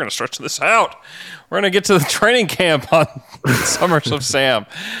week. We're going to stretch this out. We're going to get to the training camp on Summers of Sam.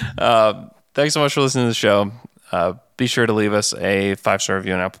 Thanks so much for listening to the show. Be sure to leave us a 5-star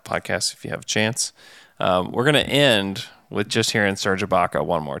review on Apple Podcasts if you have a chance. We're going to end with just hearing Serge Ibaka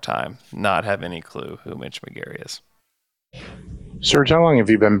one more time, not have any clue who Mitch McGary is. Serge, how long have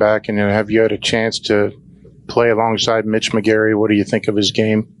you been back, and have you had a chance to play alongside Mitch McGary? What do you think of his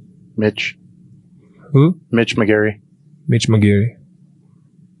game, Mitch? Who? Mitch McGary. Mitch McGary.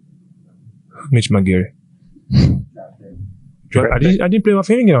 Mitch McGary. I didn't play my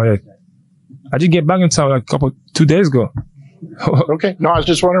favorite game yet. I just get back in town like 2 days ago. Okay. No, I was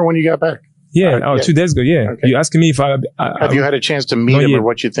just wondering when you got back. Yeah, 2 days ago, yeah. Okay. You asking me if I have you had a chance to meet him, or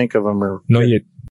what you think of him? Or not yet.